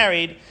got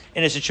married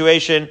in a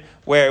situation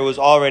where it was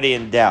already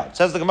in doubt.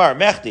 Says the Gemara,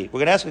 Mechdi, we're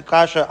going to ask a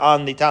kasha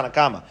on the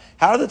Tanakama.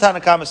 How did the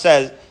Tanakama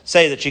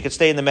say that she could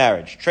stay in the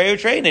marriage? Treu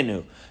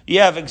Treininu. You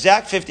have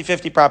exact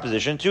 50-50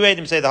 proposition. 2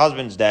 Eidim say the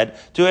husband's dead.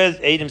 2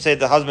 Eidim say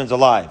the husband's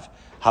alive.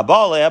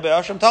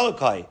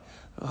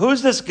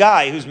 Who's this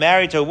guy who's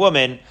married to a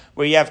woman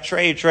where you have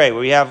trey,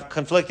 where you have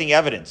conflicting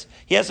evidence?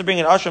 He has to bring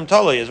an Asham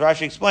Talui, as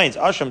Rashi explains.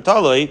 Asham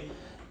Talui,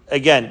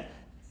 again,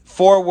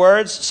 4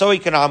 words, so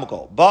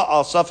economical.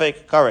 Ba'al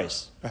Safek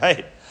Kares,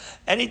 right?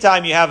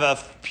 Anytime you have a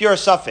pure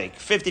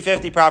suffix,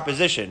 50-50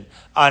 proposition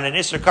on an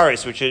Isser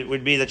Kares, which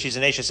would be that she's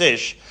an Ashes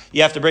Ish,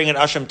 you have to bring an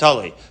Asham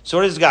Tali. So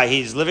what is this guy?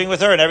 He's living with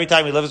her, and every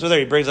time he lives with her,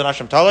 he brings an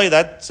Asham Tali?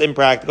 That's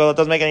impractical. That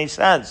doesn't make any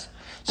sense.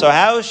 So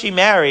how is she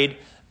married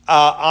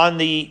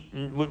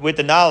with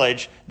the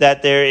knowledge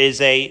that there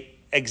is a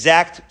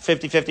exact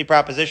 50-50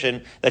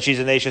 proposition that she's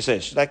an Ashes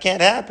Ish? That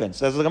can't happen.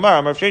 Says the Gemara,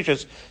 Amar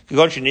Shishas,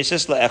 Kagon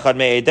Shenisis Le'echad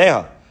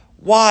Me'edeha.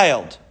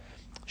 Wild.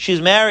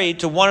 She's married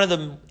to one of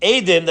the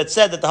Eidim that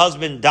said that the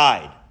husband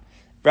died.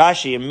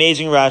 Rashi,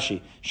 amazing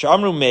Rashi.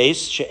 Sha'amru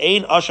meis,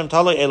 she'ein asham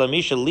taloi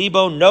elamisha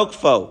libo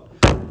nokfo.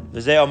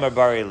 V'zeh omer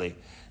barili.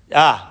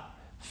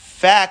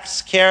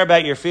 Facts care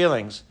about your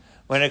feelings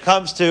when it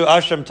comes to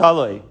asham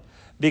taloi.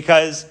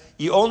 Because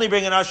you only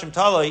bring an asham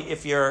taloi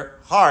if your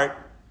heart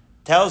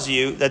tells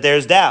you that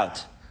there's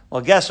doubt.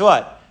 Well, guess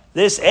what?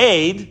 This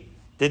aid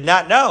did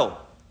not know.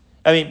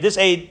 This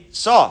aid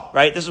saw,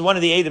 right? This is one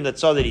of the Eidim that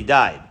saw that he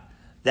died.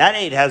 That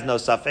aid has no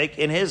suffix.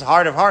 In his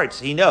heart of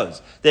hearts, he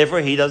knows. Therefore,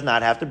 he does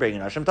not have to bring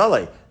an Asham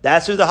Talei.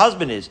 That's who the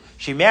husband is.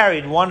 She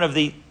married one of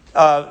the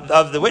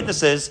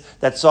witnesses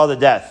that saw the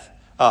death.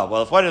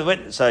 If one of the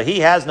witnesses, so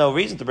he has no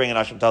reason to bring an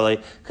Asham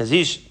Talei because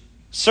he's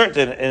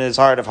certain in his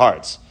heart of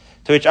hearts.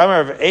 To which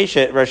Amar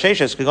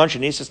Rasheshas Kagon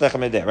Shenisis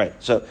Lechem Edeh. Right.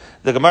 So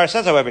the Gemara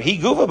says, however, he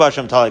gufa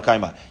b'Asham Talei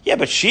kaima. Yeah,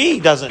 but she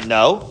doesn't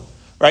know,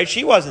 right?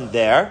 She wasn't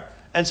there,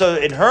 and so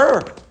in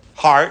her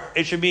heart,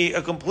 it should be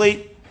a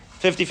complete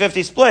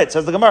 50-50 split,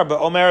 says the Gemara,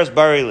 but Omer is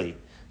barili.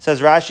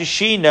 Says Rashi,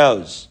 she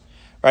knows.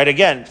 Right,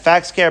 again,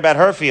 facts care about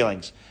her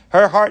feelings.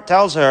 Her heart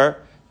tells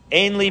her,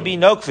 Ein li bi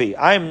nokfi,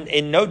 I'm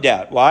in no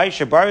doubt. Why?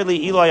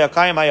 Shabarili Eloi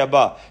Yakayim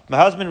Hayaba. If my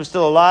husband was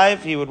still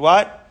alive, he would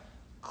what?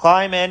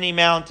 Climb any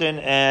mountain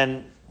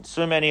and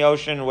swim any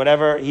ocean,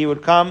 whatever. He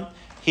would come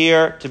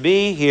here to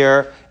be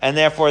here, and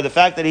therefore the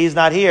fact that he's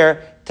not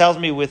here tells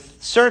me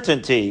with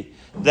certainty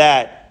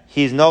that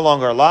he's no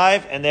longer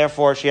alive, and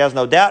therefore she has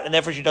no doubt, and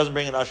therefore she doesn't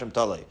bring an Asham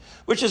Talei.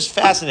 Which is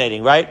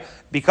fascinating, right?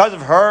 Because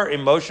of her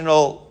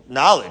emotional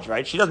knowledge,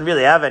 right? She doesn't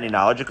really have any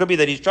knowledge. It could be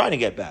that he's trying to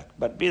get back.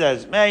 But be that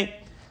as it may,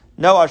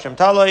 no Asham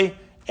Talei,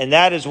 and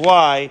that is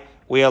why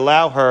we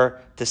allow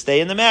her to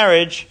stay in the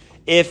marriage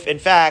if, in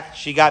fact,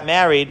 she got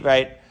married,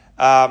 right?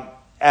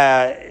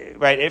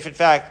 If, in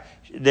fact,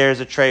 there's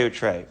a trey,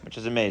 which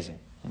is amazing.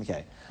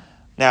 Okay.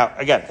 Now,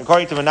 again,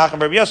 according to Menachem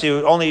Bar Yossi, it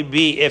would only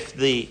be if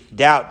the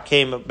doubt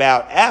came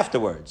about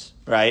afterwards,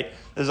 right?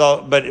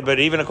 But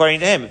even according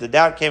to him, if the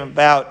doubt came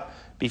about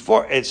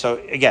before, so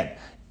again,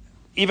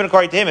 even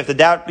according to him, if the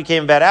doubt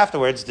became about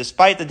afterwards,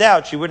 despite the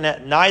doubt,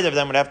 neither of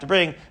them would have to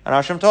bring an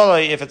Asham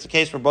Talei if it's a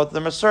case where both of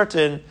them are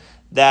certain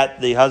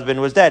that the husband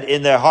was dead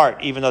in their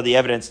heart, even though the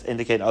evidence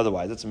indicated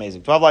otherwise. That's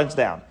amazing. 12 lines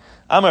down.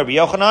 Amar Rabbi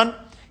Yochanan,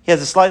 he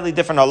has a slightly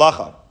different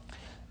halacha.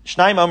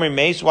 Shnaim Omrim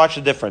Meis, watch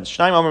the difference.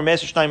 Shnaim Omrim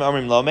Meis, Shnaim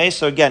Omrim Lo Meis.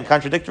 So again,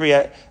 contradictory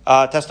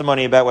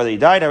testimony about whether he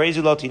died.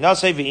 Harezi lo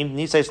tinasei v'im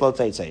niseis lo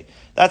teitzei.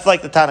 That's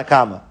like the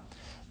Tanakama,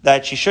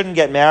 that she shouldn't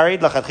get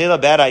married.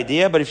 Lachatchila, bad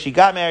idea. But if she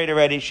got married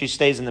already, she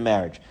stays in the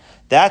marriage.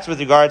 That's with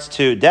regards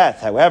to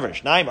death. However,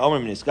 Shnaim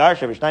Omrim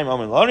Niskarsha, Shnaim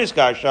Omrim Lo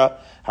Niskarsha,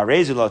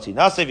 Harezi lo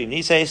tinasei v'im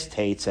niseis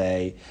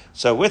teitzei.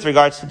 So with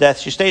regards to death,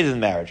 she stays in the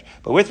marriage.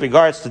 But with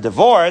regards to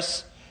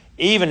divorce,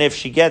 even if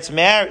she gets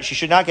married, she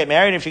should not get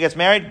married. If she gets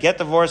married, get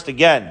divorced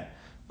again.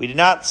 We did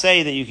not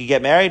say that you could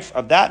get married.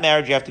 Of that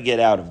marriage, you have to get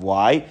out of.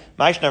 Why?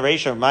 Maishna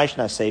Reisha,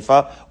 Maishna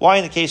Seifa. Why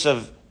in the case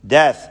of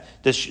death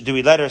do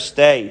we let her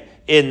stay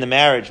in the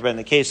marriage, but in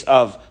the case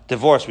of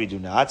divorce, we do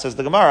not? Says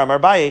the Gemara, Amar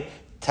Abaye,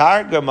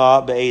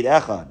 Targama be'ed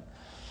echad.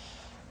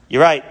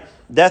 You're right.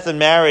 Death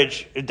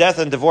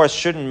and divorce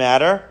shouldn't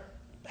matter.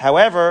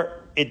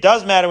 However, it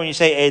does matter when you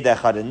say eid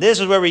echad. And this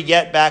is where we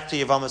get back to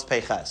Yavamas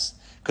Peiches.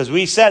 Because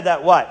we said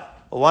that what?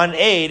 One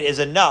aid is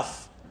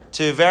enough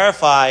to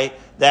verify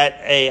that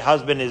a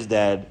husband is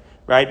dead,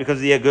 right? Because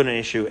of the Agunan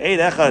issue. Eid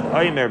echad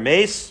oimer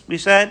meis, we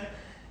said.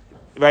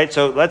 Right?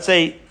 So let's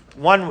say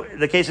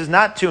the case is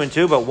not 2 and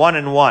 2, but 1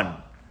 and 1.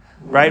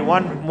 Right?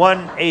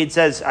 One aid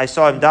says, I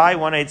saw him die.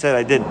 One aid said,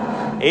 I didn't.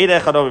 Eid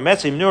echad oimer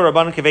meis, imnu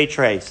rabban kevei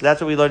trei. So that's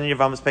what we learned in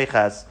Yavamas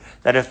Peiches.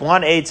 That if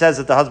one aid says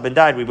that the husband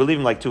died, we believe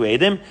him like 2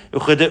 aidim.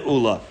 Uchede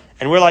ula.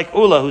 And we're like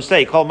Ula, who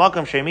say, Kol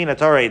makam shemina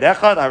Torah eid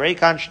echad, harei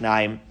kan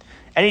shnaim.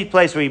 Any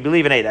place where you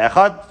believe in eid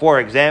echad, for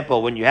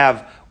example, when you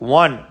have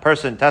one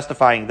person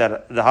testifying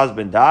that the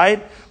husband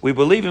died, we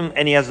believe him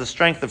and he has the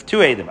strength of 2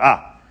 eidim.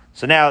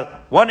 So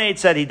now, one aid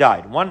said he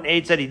died. One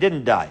aid said he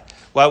didn't die.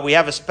 Well, we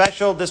have a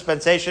special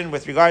dispensation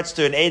with regards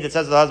to an aid that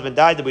says the husband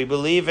died, that we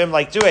believe him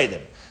like two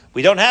aidim.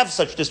 We don't have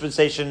such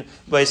dispensation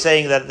by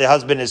saying that the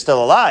husband is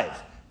still alive.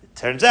 It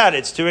turns out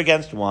it's 2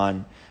 against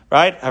 1,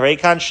 right? Harei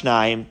kan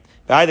shnayim.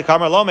 V'hai the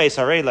kamar lo meis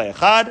harei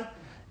le'echad.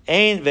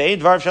 Ein ve'ein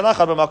dvar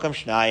shalachad b'makam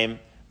shnayim.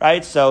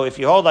 Right? So if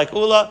you hold like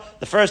Ula,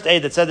 the first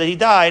aid that said that he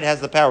died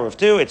has the power of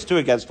 2. It's 2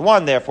 against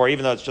 1. Therefore,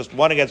 even though it's just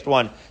 1 against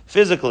 1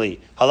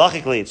 physically,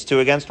 halachically, it's 2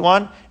 against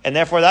 1. And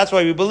therefore, that's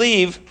why we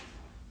believe,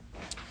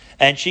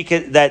 and she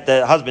could, that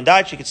the husband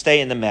died, she could stay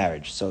in the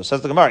marriage. So it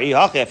says the Gemara,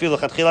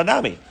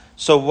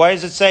 so why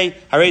does it say,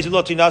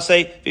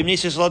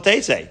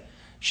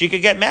 she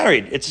could get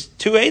married? It's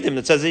 2 Eidim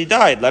that says that he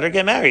died. Let her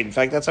get married. In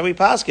fact, that's how we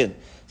paskin.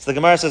 So the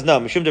Gemara says, no.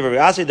 This is the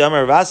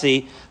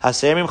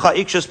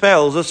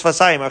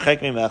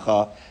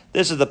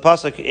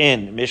pasuk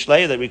in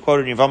Mishlei that we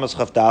quoted in Yevamos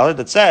Chaf Daled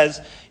that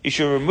says you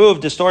should remove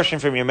distortion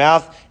from your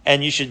mouth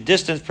and you should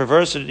distance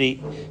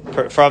perversity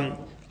from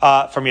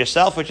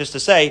yourself, which is to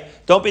say,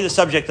 don't be the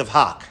subject of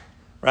hak,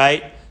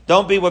 right?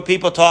 Don't be what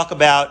people talk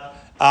about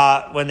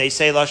when they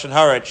say Lashon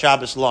Hara at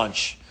Shabbos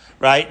lunch,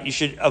 right? You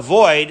should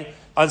avoid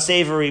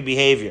unsavory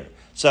behavior.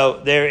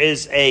 So there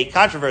is a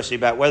controversy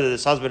about whether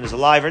this husband is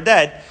alive or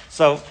dead.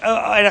 So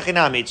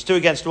it's 2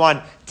 against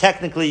 1.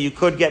 Technically, you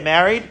could get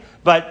married,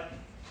 but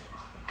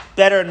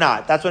better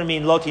not. That's what I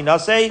mean. Loti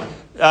naseh.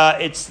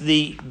 It's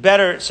the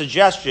better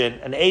suggestion,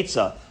 an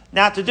eitzah,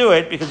 not to do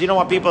it because you don't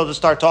want people to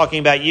start talking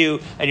about you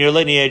and your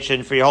lineage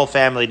and for your whole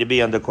family to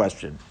be under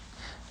question.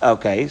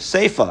 Okay,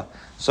 seifa.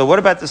 So what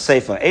about the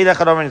seifa?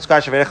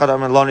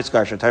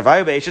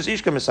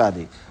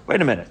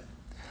 Wait a minute.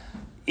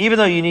 Even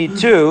though you need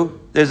 2,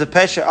 there's a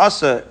pesha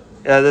asa.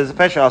 There's a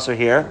pesha asa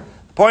here.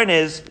 The point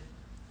is,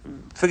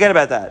 forget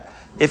about that.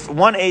 If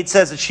 1/8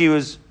 says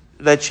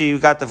that she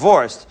got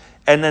divorced,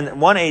 and then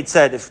 1/8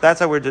 said, if that's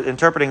how we're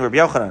interpreting Rabbi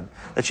Yochanan,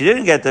 that she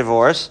didn't get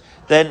divorced,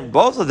 then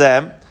both of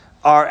them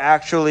are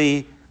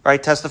actually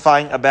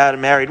testifying about a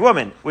married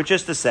woman, which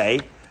is to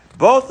say,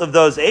 both of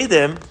those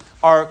eidim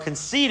are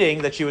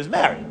conceding that she was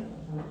married,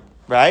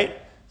 right?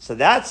 So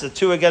that's a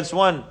 2 against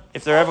 1,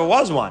 if there ever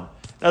was one.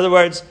 In other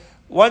words,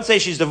 one say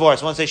she's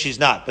divorced, one say she's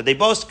not, but they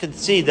both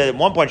concede that at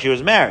one point she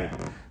was married.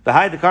 So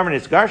that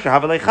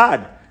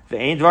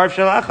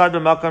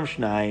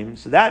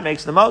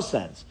makes the most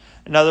sense.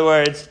 In other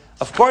words,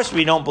 of course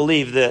we don't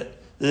believe the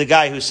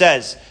guy who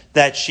says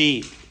that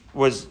she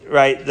was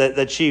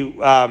that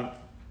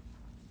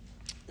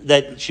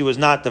she was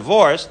not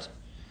divorced.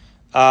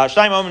 Right.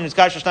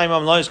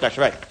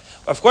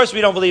 Of course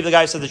we don't believe the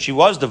guy who said that she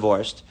was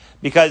divorced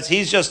because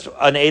he's just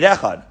an Eid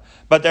Echad.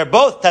 But they're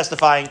both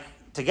testifying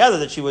together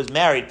that she was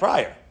married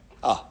prior.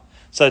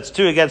 So it's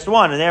 2 against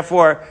 1, and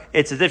therefore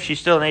it's as if she's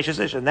still an Eishes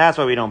Ish, and that's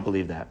why we don't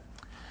believe that.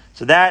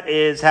 So that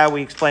is how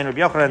we explain Rabbi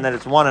Yochanan, that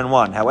it's 1 and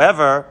 1.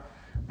 However,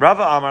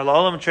 Rava Amar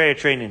La'olam Trei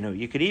Trei Ninu.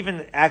 You could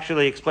even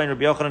actually explain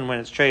Rabbi Yochanan when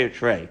it's Trei or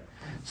Trei.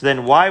 So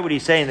then why would he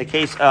say in the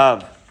case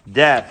of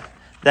death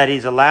that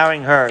he's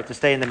allowing her to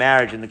stay in the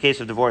marriage? In the case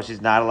of divorce,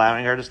 he's not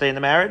allowing her to stay in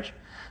the marriage?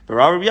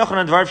 Because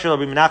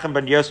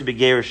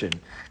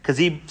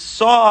he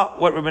saw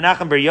what Rabbi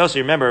Nachman bar Yossi,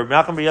 remember, Rabbi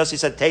Nachman bar Yossi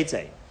said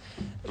Teitzei,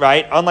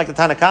 right? Unlike the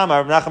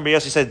Tanakama, Rabbi Nachman bar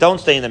Yossi said don't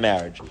stay in the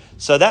marriage.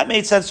 So that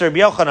made sense to Rabbi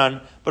Yochanan,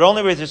 but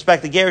only with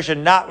respect to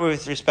Gerushin, not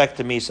with respect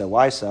to Misa.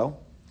 Why so?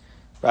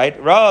 Right?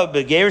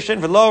 Rabbi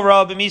Gerushin v'lo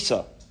Rabbi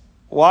Misa.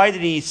 Why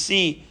did he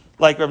see,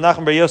 like Rabbi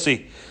Nachman bar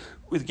Yossi,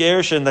 with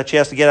Gerushin that she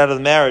has to get out of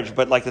the marriage,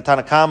 but like the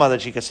Tanakama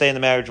that she can stay in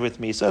the marriage with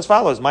Misa? As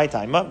follows, my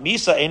time.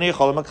 Misa einu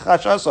yichola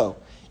makchash aso.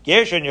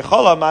 Gerushin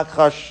yichola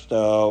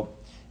makchashto.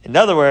 In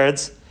other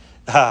words,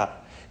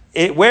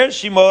 where is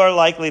she more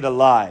likely to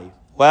lie?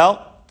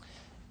 Well,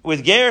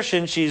 with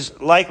Gerushin, she's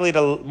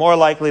more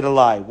likely to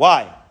lie.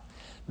 Why?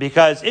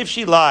 Because if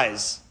she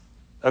lies,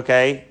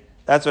 okay,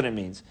 that's what it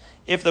means.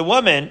 If the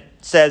woman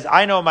says,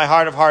 I know in my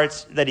heart of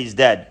hearts that he's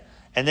dead,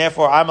 and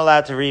therefore I'm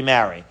allowed to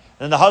remarry, and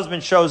then the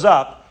husband shows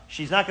up,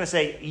 she's not going to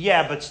say,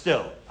 yeah, but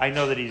still, I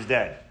know that he's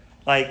dead.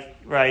 Like,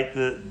 right,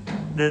 the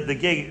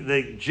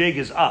jig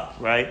is up,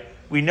 right?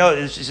 We know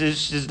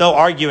there's no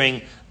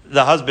arguing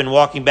the husband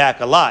walking back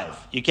alive.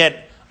 You can't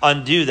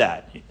undo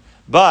that.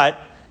 But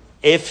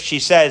if she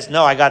says,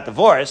 no, I got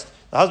divorced,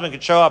 the husband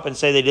could show up and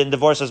say they didn't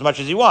divorce as much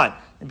as he want.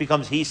 It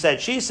becomes he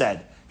said, she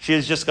said. She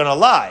is just going to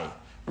lie,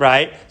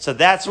 right? So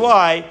that's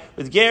why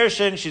with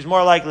Gerushin, she's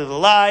more likely to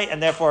lie,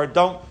 and therefore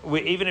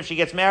even if she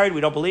gets married,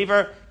 we don't believe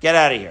her, get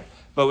out of here.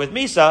 But with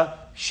Misa,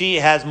 she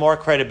has more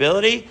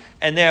credibility,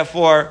 and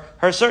therefore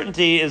her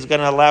certainty is going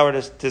to allow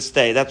her to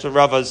stay. That's what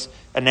Rava's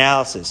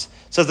analysis.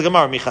 Says the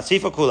Gemara,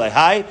 Michasifa kulei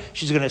hai,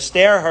 she's going to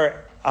stare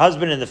her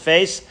husband in the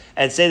face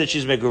and say that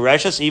she's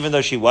megureshus even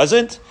though she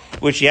wasn't,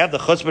 which she had the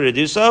chutzpah to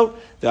do so.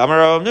 The Amar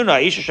Rav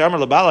Nuna, Isha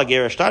Shamar Labala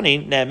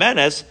Gerashtani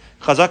Ne'emenes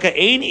Chazaka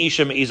Ein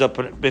Isha Me'iza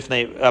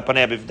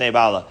Panei Bifnei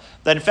Bala.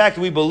 That in fact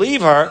we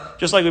believe her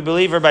just like we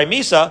believe her by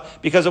Misa,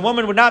 because a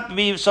woman would not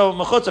be so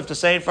mechutzav to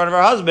say in front of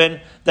her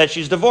husband that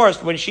she's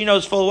divorced when she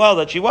knows full well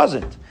that she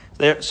wasn't.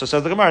 So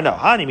says the Gemara, no,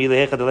 Hani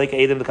Milehecha Deleka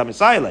Edim the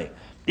Kamisaile.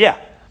 Yeah,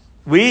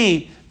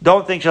 we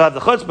don't think she'll have the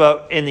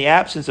chutzpah in the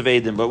absence of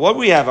Eidim. But what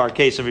we have our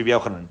case of Rabbi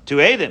Yochanan, 2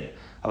 Eidim.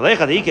 With 2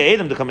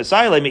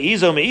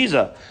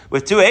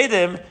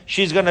 Eidim,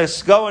 she's going to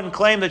go and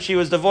claim that she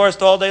was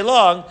divorced all day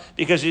long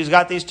because she's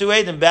got these 2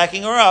 Eidim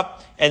backing her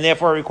up, and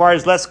therefore it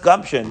requires less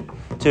gumption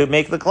to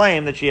make the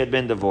claim that she had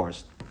been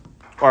divorced.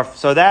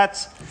 So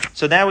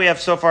now we have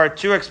so far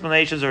 2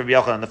 explanations of Rabbi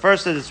Yochanan. The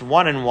first is it's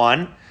 1 and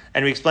 1,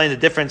 and we explain the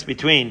difference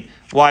between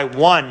why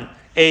 1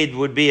 Eid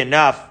would be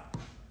enough,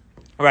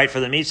 right, for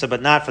the Misa,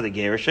 but not for the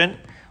Gerushin.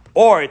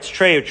 Or it's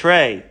Trey or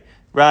Trey,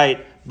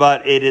 right,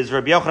 but it is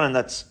Rabbi Yochanan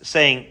that's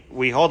saying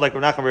we hold like we're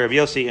not going to be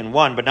Rabbi Yossi in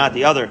one, but not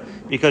the other,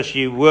 because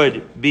she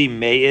would be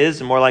Me'iz,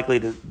 and more likely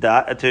to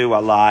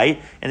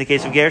lie in the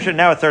case of Gerushin.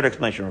 Now a third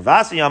explanation.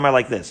 Ravasi Yamar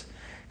like this.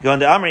 Go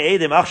into Amri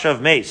Eidim Achshav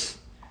Meis.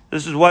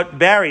 This is what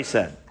Barry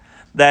said.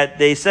 That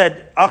they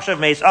said Achshav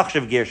Meis,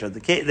 Achshav Gerusha.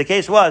 The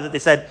case was that they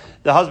said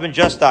the husband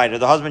just died or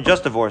the husband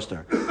just divorced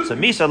her. So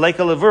Misa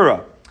Leika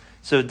Levura.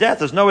 So death,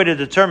 there's no way to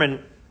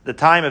determine the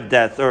time of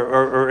death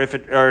or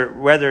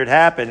whether it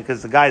happened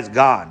because the guy's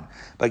gone.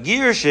 But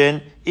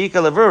Gerushin, Ika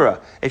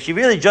Levura. If she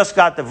really just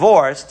got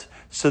divorced,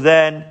 so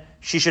then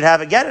she should have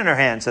a get in her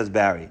hand, says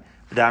Barry.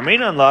 The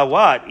Amrina in law,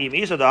 what? If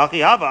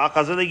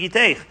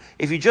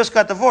you just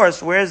got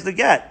divorced, where's the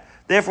get?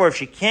 Therefore, if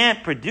she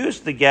can't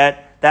produce the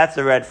get, that's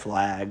a red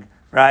flag,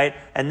 right?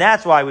 And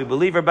that's why we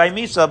believe her by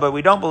Misa, but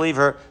we don't believe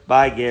her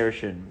by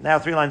Gerushin. Now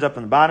 3 lines up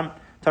on the bottom.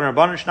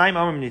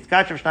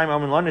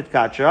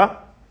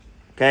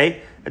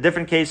 Okay, a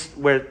different case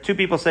where 2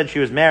 people said she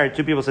was married,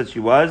 2 people said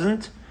she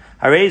wasn't.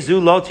 So again,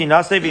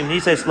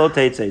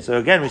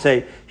 we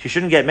say she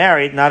shouldn't get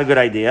married, not a good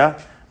idea.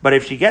 But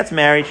if she gets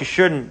married, she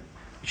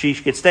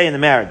could stay in the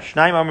marriage.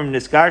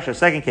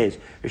 Second case.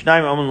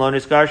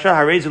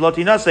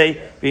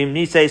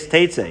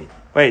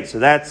 Wait, so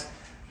that's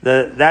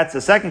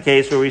the second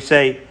case where we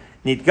say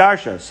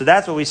Nitgarsha. So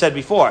that's what we said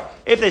before.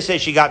 If they say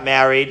she got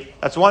married,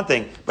 that's one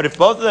thing. But if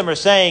both of them are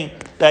saying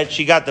that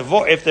she got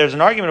divorced, if there's an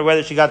argument of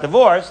whether she got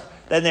divorced,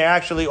 then they're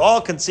actually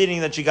all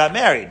conceding that she got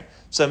married.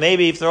 So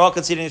maybe if they're all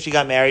conceding that she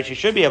got married, she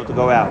should be able to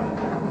go out.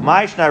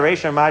 Ma'ishna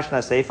Reisha,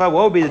 Ma'ishna Seifa.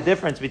 What would be the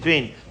difference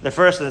between the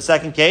first and the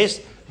second case?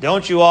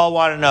 Don't you all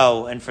want to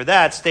know? And for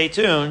that, stay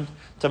tuned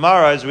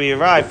tomorrow as we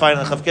arrive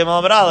finally Chav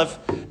Gimel Amud Aleph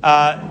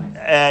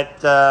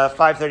at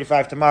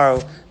 5:35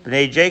 tomorrow.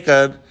 Bnei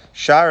Jacob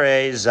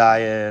Sharei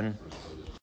Zion.